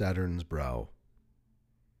 Saturn's Brow.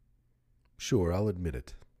 Sure, I'll admit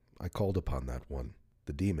it. I called upon that one,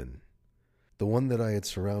 the demon. The one that I had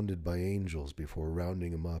surrounded by angels before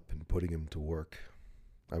rounding him up and putting him to work.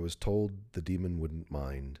 I was told the demon wouldn't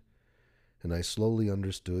mind, and I slowly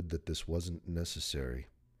understood that this wasn't necessary.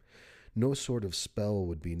 No sort of spell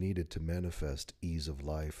would be needed to manifest ease of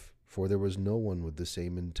life, for there was no one with the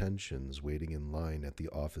same intentions waiting in line at the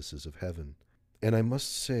offices of heaven. And I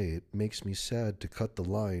must say it makes me sad to cut the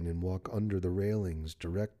line and walk under the railings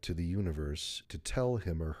direct to the universe to tell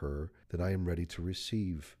him or her that I am ready to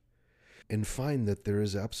receive, and find that there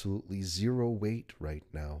is absolutely zero wait right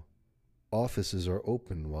now. Offices are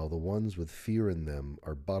open while the ones with fear in them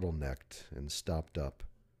are bottlenecked and stopped up,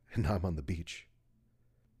 and I'm on the beach.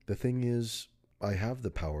 The thing is, I have the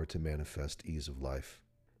power to manifest ease of life,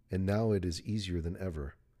 and now it is easier than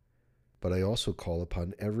ever. But I also call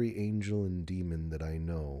upon every angel and demon that I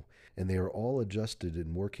know, and they are all adjusted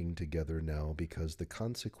and working together now because the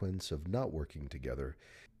consequence of not working together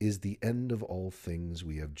is the end of all things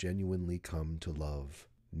we have genuinely come to love,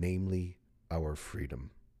 namely our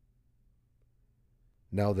freedom.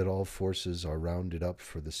 Now that all forces are rounded up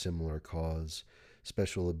for the similar cause,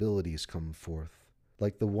 special abilities come forth,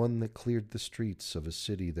 like the one that cleared the streets of a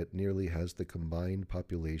city that nearly has the combined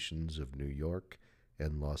populations of New York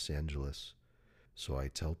and Los Angeles. So I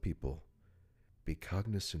tell people, be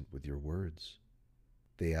cognizant with your words.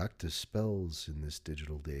 They act as spells in this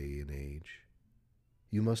digital day and age.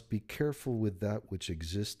 You must be careful with that which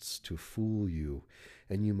exists to fool you,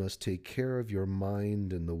 and you must take care of your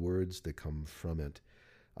mind and the words that come from it.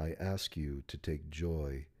 I ask you to take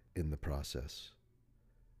joy in the process.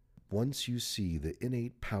 Once you see the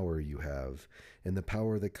innate power you have and the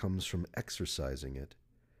power that comes from exercising it,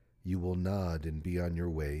 you will nod and be on your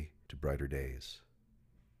way to brighter days.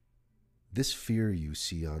 This fear you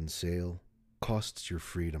see on sale costs your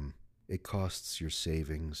freedom. It costs your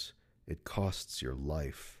savings. It costs your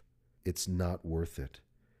life. It's not worth it.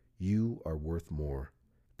 You are worth more.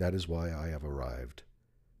 That is why I have arrived,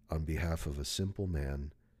 on behalf of a simple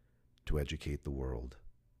man, to educate the world.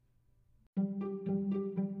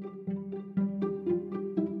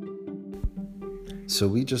 So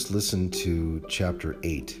we just listened to Chapter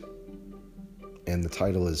 8. And the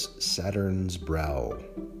title is Saturn's Brow.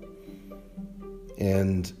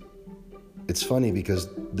 And it's funny because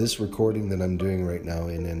this recording that I'm doing right now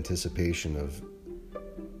in anticipation of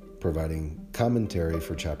providing commentary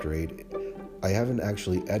for Chapter 8, I haven't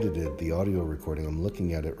actually edited the audio recording. I'm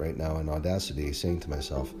looking at it right now in Audacity, saying to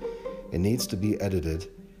myself, it needs to be edited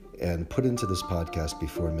and put into this podcast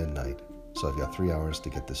before midnight. So I've got 3 hours to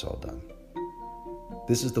get this all done.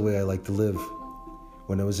 This is the way I like to live.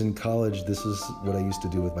 When I was in college, this is what I used to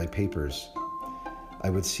do with my papers. I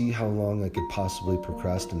would see how long I could possibly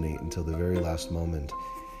procrastinate until the very last moment.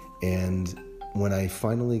 And when I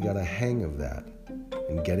finally got a hang of that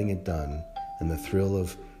and getting it done, and the thrill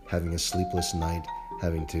of having a sleepless night,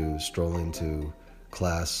 having to stroll into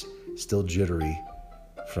class, still jittery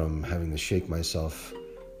from having to shake myself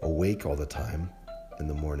awake all the time in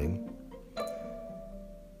the morning,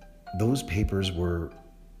 those papers were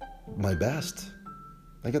my best.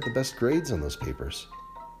 I got the best grades on those papers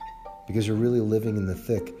because you're really living in the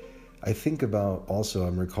thick. I think about also,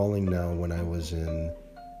 I'm recalling now when I was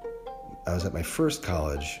at my first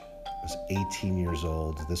college. I was 18 years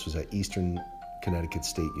old. This was at Eastern Connecticut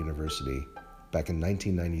State University back in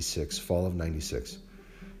 1996, fall of 96.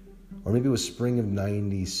 Or maybe it was spring of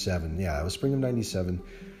 97. Yeah, it was spring of 97.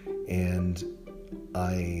 And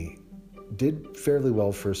I did fairly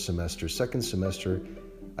well first semester. Second semester,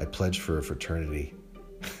 I pledged for a fraternity.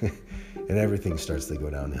 And everything starts to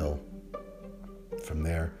go downhill from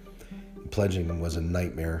there. Pledging was a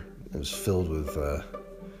nightmare. It was filled with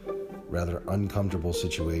rather uncomfortable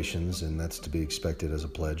situations, and that's to be expected as a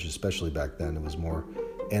pledge, especially back then. It was more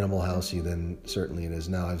Animal Housey than certainly it is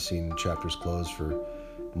now. I've seen chapters close for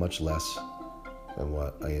much less than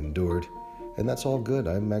what I endured. And that's all good.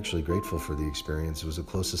 I'm actually grateful for the experience. It was the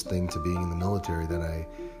closest thing to being in the military that I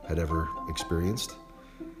had ever experienced.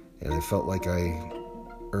 And I felt like I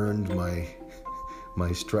earned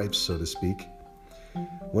my stripes, so to speak.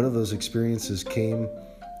 One of those experiences came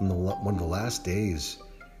on one of the last days.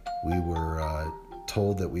 We were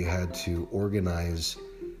told that we had to organize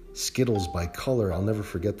Skittles by color. I'll never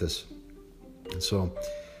forget this. And so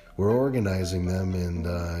we're organizing them, and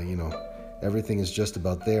everything is just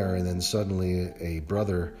about there, and then suddenly a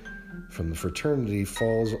brother from the fraternity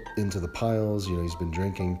falls into the piles. He's been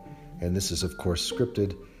drinking, and this is of course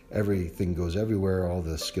scripted. Everything goes everywhere, all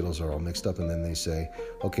the Skittles are all mixed up, and then they say,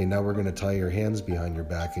 okay, now we're going to tie your hands behind your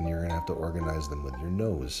back and you're going to have to organize them with your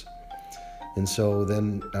nose. And so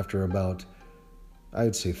then after about, I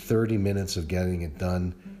would say 30 minutes of getting it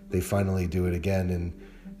done, they finally do it again,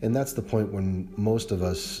 and that's the point when most of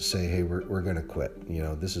us say, hey, we're going to quit.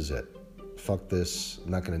 This is it. Fuck this.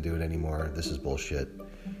 I'm not going to do it anymore. This is bullshit.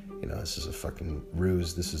 This is a fucking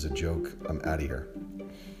ruse. This is a joke. I'm out of here.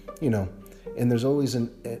 And there's always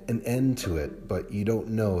an end to it, but you don't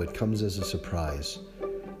know. It comes as a surprise.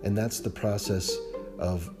 And that's the process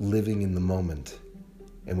of living in the moment.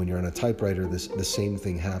 And when you're on a typewriter, the same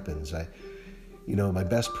thing happens. My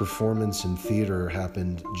best performance in theater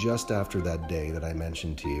happened just after that day that I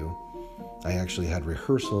mentioned to you. I actually had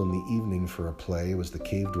rehearsal in the evening for a play. It was The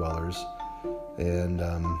Cave Dwellers. And,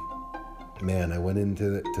 I went into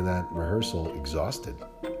that rehearsal exhausted,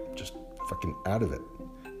 just fucking out of it.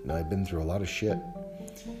 I'd been through a lot of shit.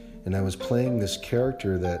 And I was playing this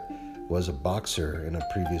character that was a boxer in a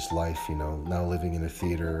previous life, now living in a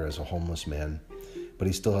theater as a homeless man. But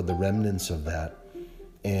he still had the remnants of that.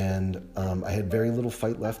 And I had very little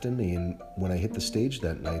fight left in me. And when I hit the stage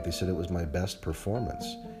that night, they said it was my best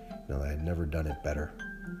performance. I had never done it better.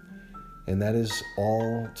 And that is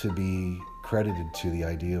all to be credited to the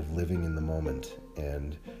idea of living in the moment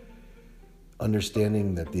and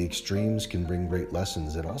understanding that the extremes can bring great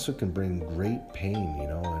lessons. It also can bring great pain,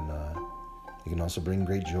 and it can also bring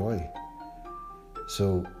great joy.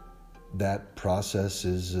 So that process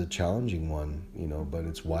is a challenging one, but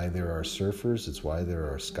it's why there are surfers, it's why there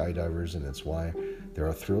are skydivers, and it's why there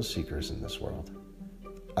are thrill seekers in this world.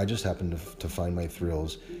 I just happen to find my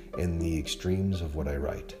thrills in the extremes of what I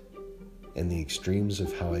write, in the extremes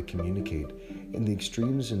of how I communicate, in the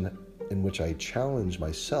extremes in which I challenge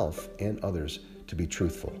myself and others to be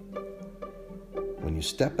truthful. When you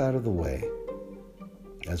step out of the way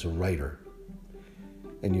as a writer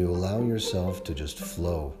and you allow yourself to just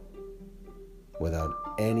flow without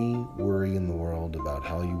any worry in the world about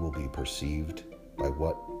how you will be perceived by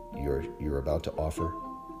what you're about to offer,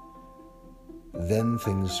 then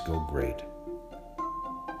things go great.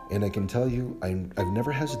 And I can tell you, I've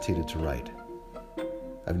never hesitated to write.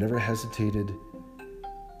 I've never hesitated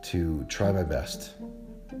to try my best.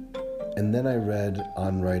 And then I read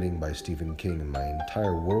On Writing by Stephen King, and my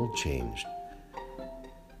entire world changed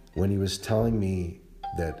when he was telling me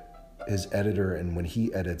that his editor, and when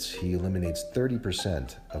he edits, he eliminates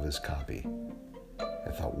 30% of his copy. I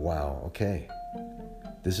thought, wow, okay,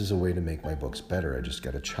 this is a way to make my books better. I just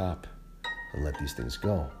got to chop and let these things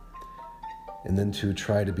go. And then to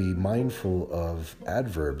try to be mindful of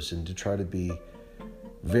adverbs and to try to be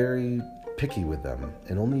very picky with them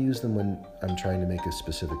and only use them when I'm trying to make a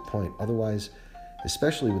specific point. Otherwise,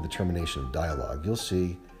 especially with the termination of dialogue, you'll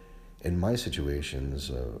see in my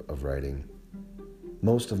situations of writing,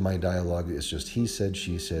 most of my dialogue is just he said,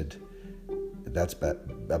 she said. That's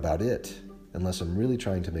about it, unless I'm really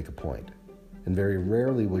trying to make a point. And very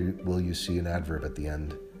rarely will you see an adverb at the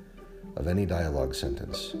end of any dialogue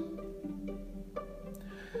sentence.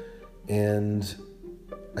 And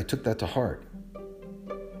I took that to heart.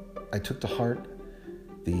 I took to heart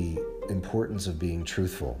the importance of being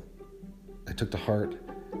truthful. I took to heart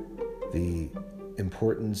the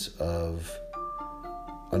importance of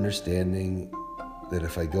understanding that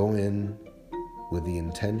if I go in with the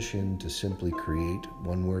intention to simply create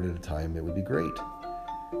one word at a time, it would be great.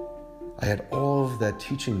 I had all of that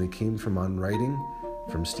teaching that came from On Writing,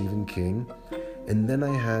 from Stephen King, and then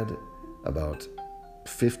I had about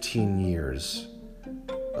 15 years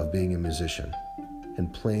of being a musician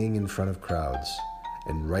and playing in front of crowds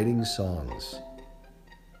and writing songs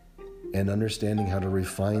and understanding how to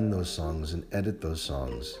refine those songs and edit those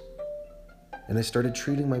songs. And I started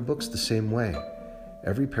treating my books the same way.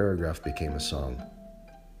 Every paragraph became a song.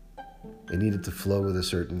 It needed to flow with a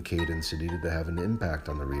certain cadence. It needed to have an impact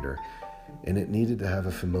on the reader. And it needed to have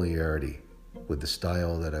a familiarity with the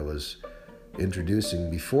style that I was introducing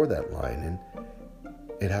before that line.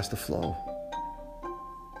 it has to flow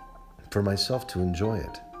for myself to enjoy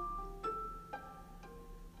it.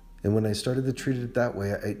 And when I started to treat it that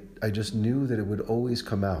way, I just knew that it would always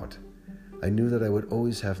come out. I knew that I would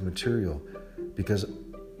always have material, because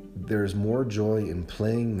there's more joy in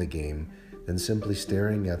playing the game than simply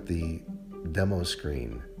staring at the demo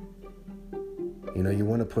screen. You know, you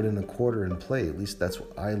want to put in a quarter and play. At least that's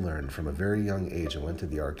what I learned from a very young age. I went to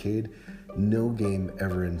the arcade. No game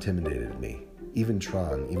ever intimidated me. Even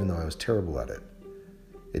Tron, even though I was terrible at it.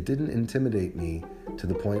 It didn't intimidate me to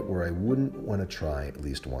the point where I wouldn't want to try at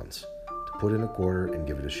least once to put in a quarter and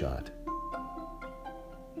give it a shot.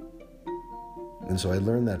 And so I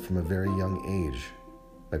learned that from a very young age.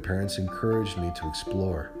 My parents encouraged me to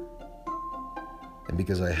explore. And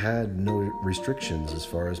because I had no restrictions as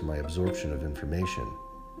far as my absorption of information,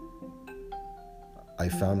 I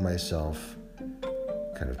found myself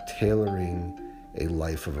kind of tailoring a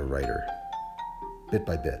life of a writer, bit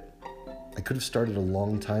by bit. I could have started a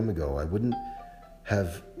long time ago. I wouldn't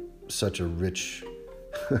have such a rich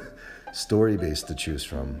story base to choose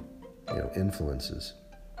from, influences.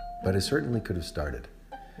 But I certainly could have started,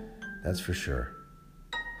 that's for sure.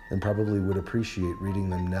 And probably would appreciate reading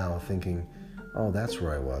them now, thinking, oh, that's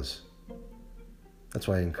where I was. That's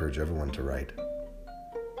why I encourage everyone to write.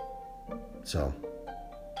 So,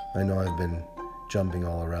 I know I've been jumping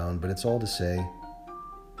all around, but it's all to say,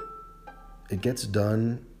 it gets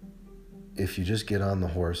done if you just get on the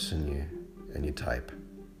horse and you type.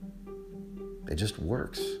 It just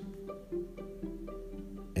works.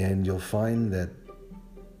 And you'll find that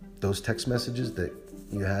those text messages that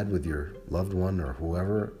you had with your loved one or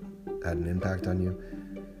whoever had an impact on you,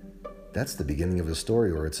 that's the beginning of a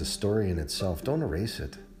story, or it's a story in itself. Don't erase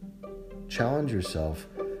it. Challenge yourself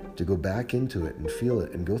to go back into it and feel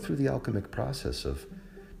it and go through the alchemic process of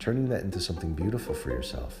turning that into something beautiful for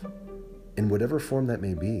yourself, in whatever form that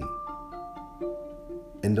may be.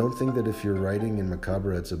 And don't think that if you're writing in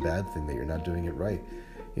macabre, it's a bad thing, that you're not doing it right.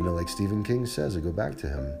 Like Stephen King says, I go back to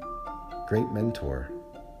him, great mentor.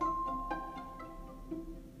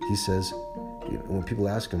 He says, when people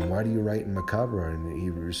ask him, why do you write in macabre? And he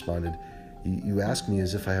responded, you ask me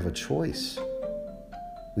as if I have a choice.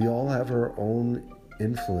 We all have our own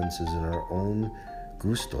influences and our own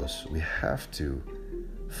gustos. We have to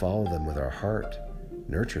follow them with our heart,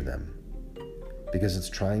 nurture them, because it's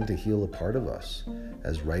trying to heal a part of us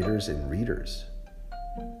as writers and readers.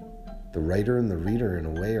 The writer and the reader, in a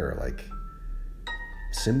way, are like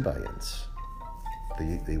symbionts.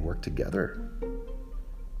 They work together.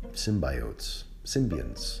 Symbionts,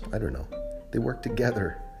 I don't know. They work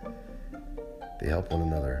together. They help one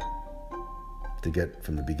another to get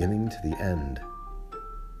from the beginning to the end,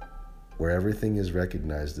 where everything is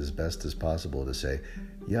recognized as best as possible, to say,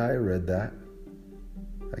 yeah, I read that.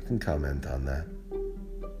 I can comment on that.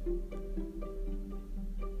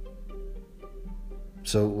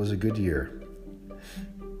 So it was a good year.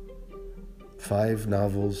 5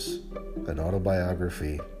 novels, an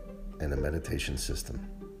autobiography, and a meditation system.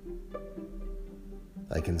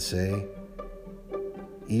 I can say,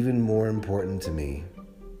 even more important to me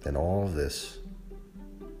than all of this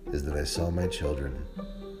is that I saw my children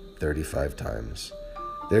 35 times.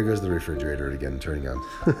 There goes the refrigerator again, turning on.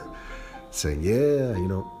 Saying, yeah,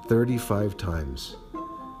 35 times.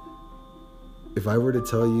 If I were to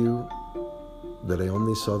tell you that I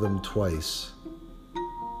only saw them twice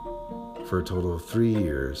for a total of 3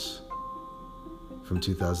 years, from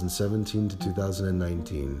 2017 to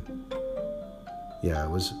 2019, yeah, it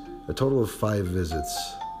was a total of 5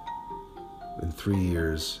 visits in 3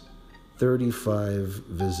 years, 35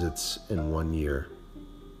 visits in 1 year.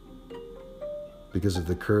 Because of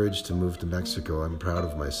the courage to move to Mexico, I'm proud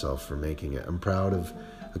of myself for making it. I'm proud of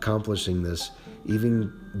accomplishing this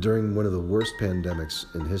even during one of the worst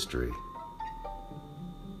pandemics in history.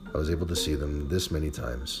 I was able to see them this many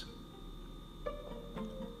times.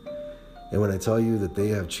 And when I tell you that they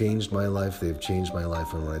have changed my life, they've changed my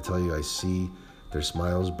life. And when I tell you I see their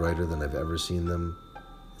smiles brighter than I've ever seen them,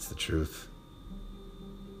 it's the truth.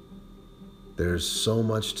 There's so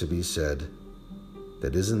much to be said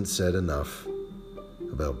that isn't said enough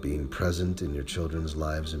about being present in your children's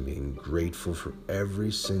lives and being grateful for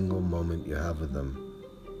every single moment you have with them.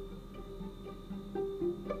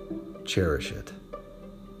 Cherish it.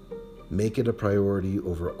 Make it a priority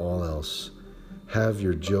over all else. Have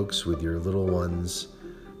your jokes with your little ones,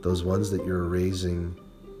 those ones that you're raising.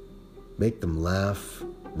 Make them laugh,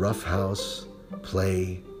 roughhouse,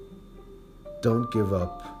 play. Don't give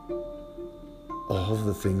up all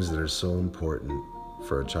the things that are so important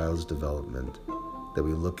for a child's development that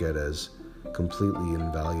we look at as completely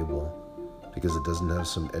invaluable. because it doesn't have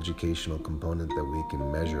some educational component that we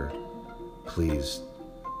can measure, please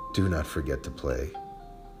do not forget to play.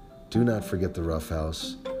 Do not forget the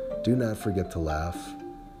roughhouse. Do not forget to laugh.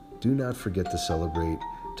 Do not forget to celebrate,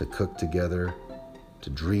 to cook together, to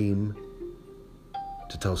dream,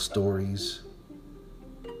 to tell stories,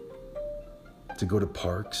 to go to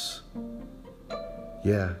parks.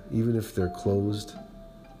 Yeah, even if they're closed,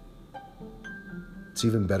 it's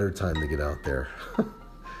even better time to get out there.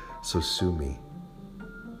 So sue me.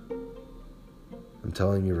 I'm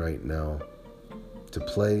telling you right now, to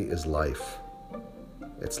play is life.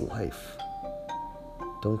 It's life.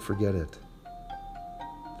 Don't forget it.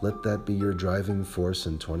 Let that be your driving force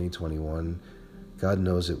in 2021. God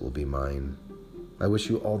knows it will be mine. I wish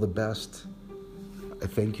you all the best. I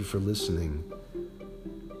thank you for listening.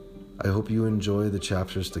 I hope you enjoy the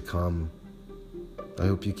chapters to come. I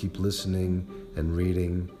hope you keep listening and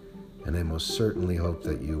reading, and I most certainly hope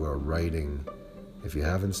that you are writing. If you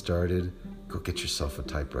haven't started, go get yourself a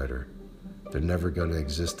typewriter. They're never going to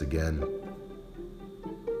exist again.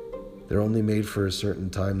 They're only made for a certain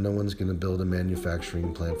time. No one's going to build a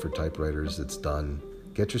manufacturing plant for typewriters that's done.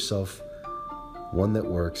 Get yourself one that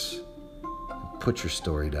works. Put your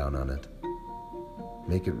story down on it.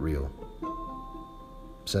 Make it real.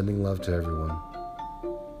 Sending love to everyone.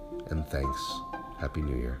 And thanks. Happy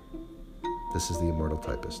New Year. This is the Immortal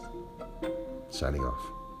Typist. Signing off.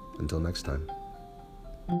 Until next time.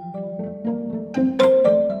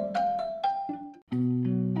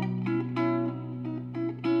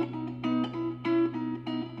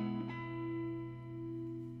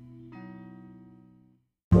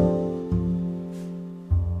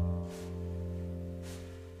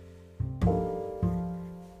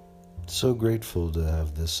 So grateful to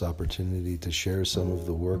have this opportunity to share some of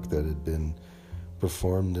the work that had been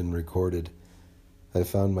performed and recorded. I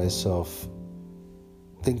found myself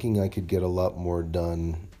thinking I could get a lot more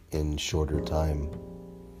done in shorter time.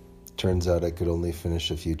 Turns out I could only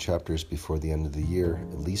finish a few chapters before the end of the year,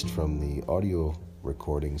 at least from the audio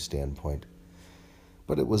recording standpoint.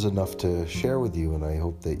 But it was enough to share with you, and I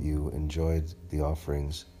hope that you enjoyed the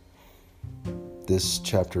offerings. This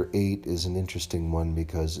chapter 8 is an interesting one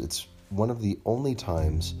because it's one of the only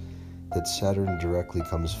times that Saturn directly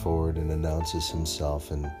comes forward and announces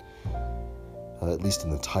himself, and at least in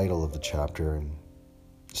the title of the chapter, and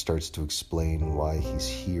starts to explain why he's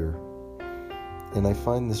here. And I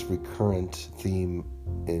find this recurrent theme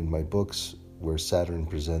in my books where Saturn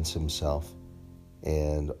presents himself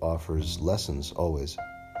and offers lessons always.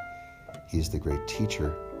 He's the great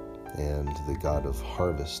teacher and the god of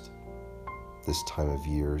harvest, this time of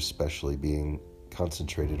year especially being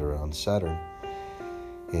concentrated around Saturn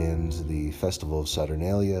and the festival of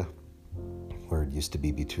Saturnalia, where it used to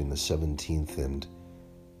be between the 17th and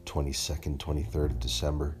 22nd, 23rd of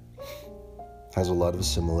December, has a lot of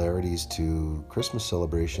similarities to Christmas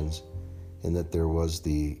celebrations in that there was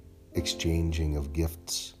the exchanging of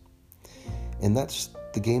gifts. And that's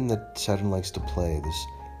the game that Saturn likes to play, this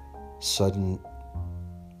sudden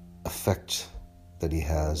effect that he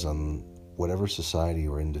has on whatever society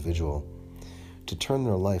or individual to turn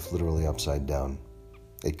their life literally upside down.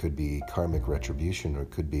 It could be karmic retribution, or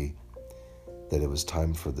it could be that it was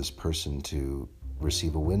time for this person to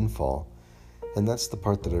receive a windfall. And that's the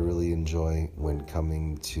part that I really enjoy when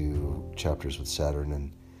coming to chapters with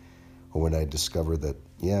Saturn, or when I discover that,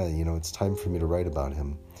 it's time for me to write about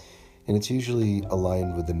him. And it's usually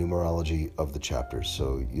aligned with the numerology of the chapters.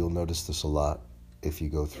 So you'll notice this a lot if you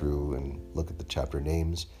go through and look at the chapter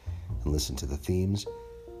names and listen to the themes.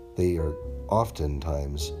 They are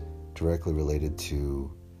oftentimes directly related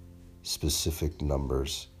to specific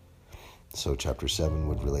numbers. So chapter 7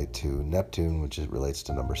 would relate to Neptune, which relates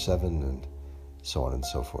to number 7, and so on and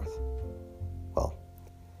so forth. Well,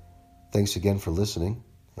 thanks again for listening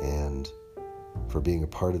and for being a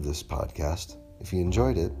part of this podcast. If you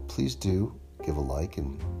enjoyed it, please do give a like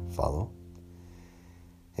and follow.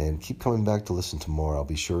 And keep coming back to listen to more. I'll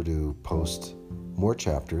be sure to post more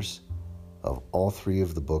chapters of all 3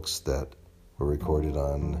 of the books that were recorded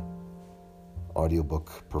on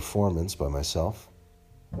audiobook performance by myself.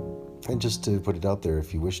 And just to put it out there,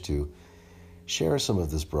 if you wish to share some of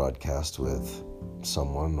this broadcast with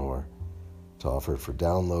someone, or to offer it for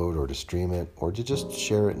download, or to stream it, or to just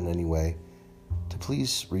share it in any way, to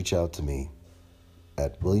please reach out to me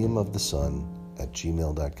at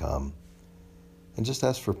williamofthesun@gmail.com and just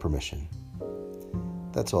ask for permission.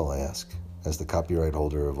 That's all I ask as the copyright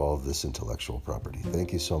holder of all of this intellectual property.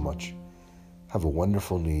 Thank you so much. Have a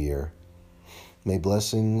wonderful new year. May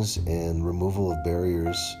blessings and removal of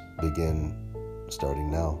barriers begin starting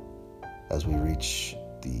now as we reach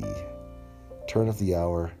the turn of the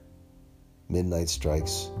hour. midnight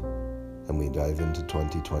strikes and we dive into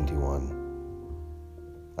 2021.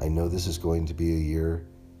 I know this is going to be a year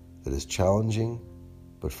that is challenging,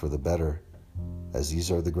 but for the better, as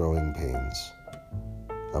these are the growing pains.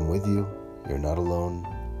 I'm with you. You're not alone.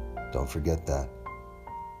 Don't forget that.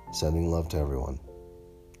 Sending love to everyone.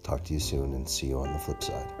 Talk to you soon and see you on the flip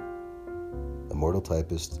side. Immortal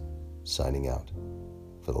Typist, signing out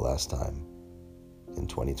for the last time in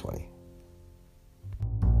 2020.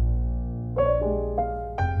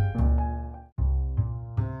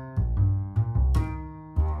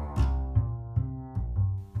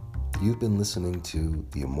 You've been listening to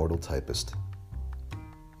The Immortal Typist,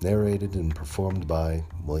 narrated and performed by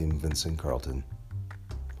William Vincent Carleton.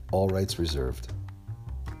 All rights reserved.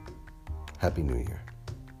 Happy New Year.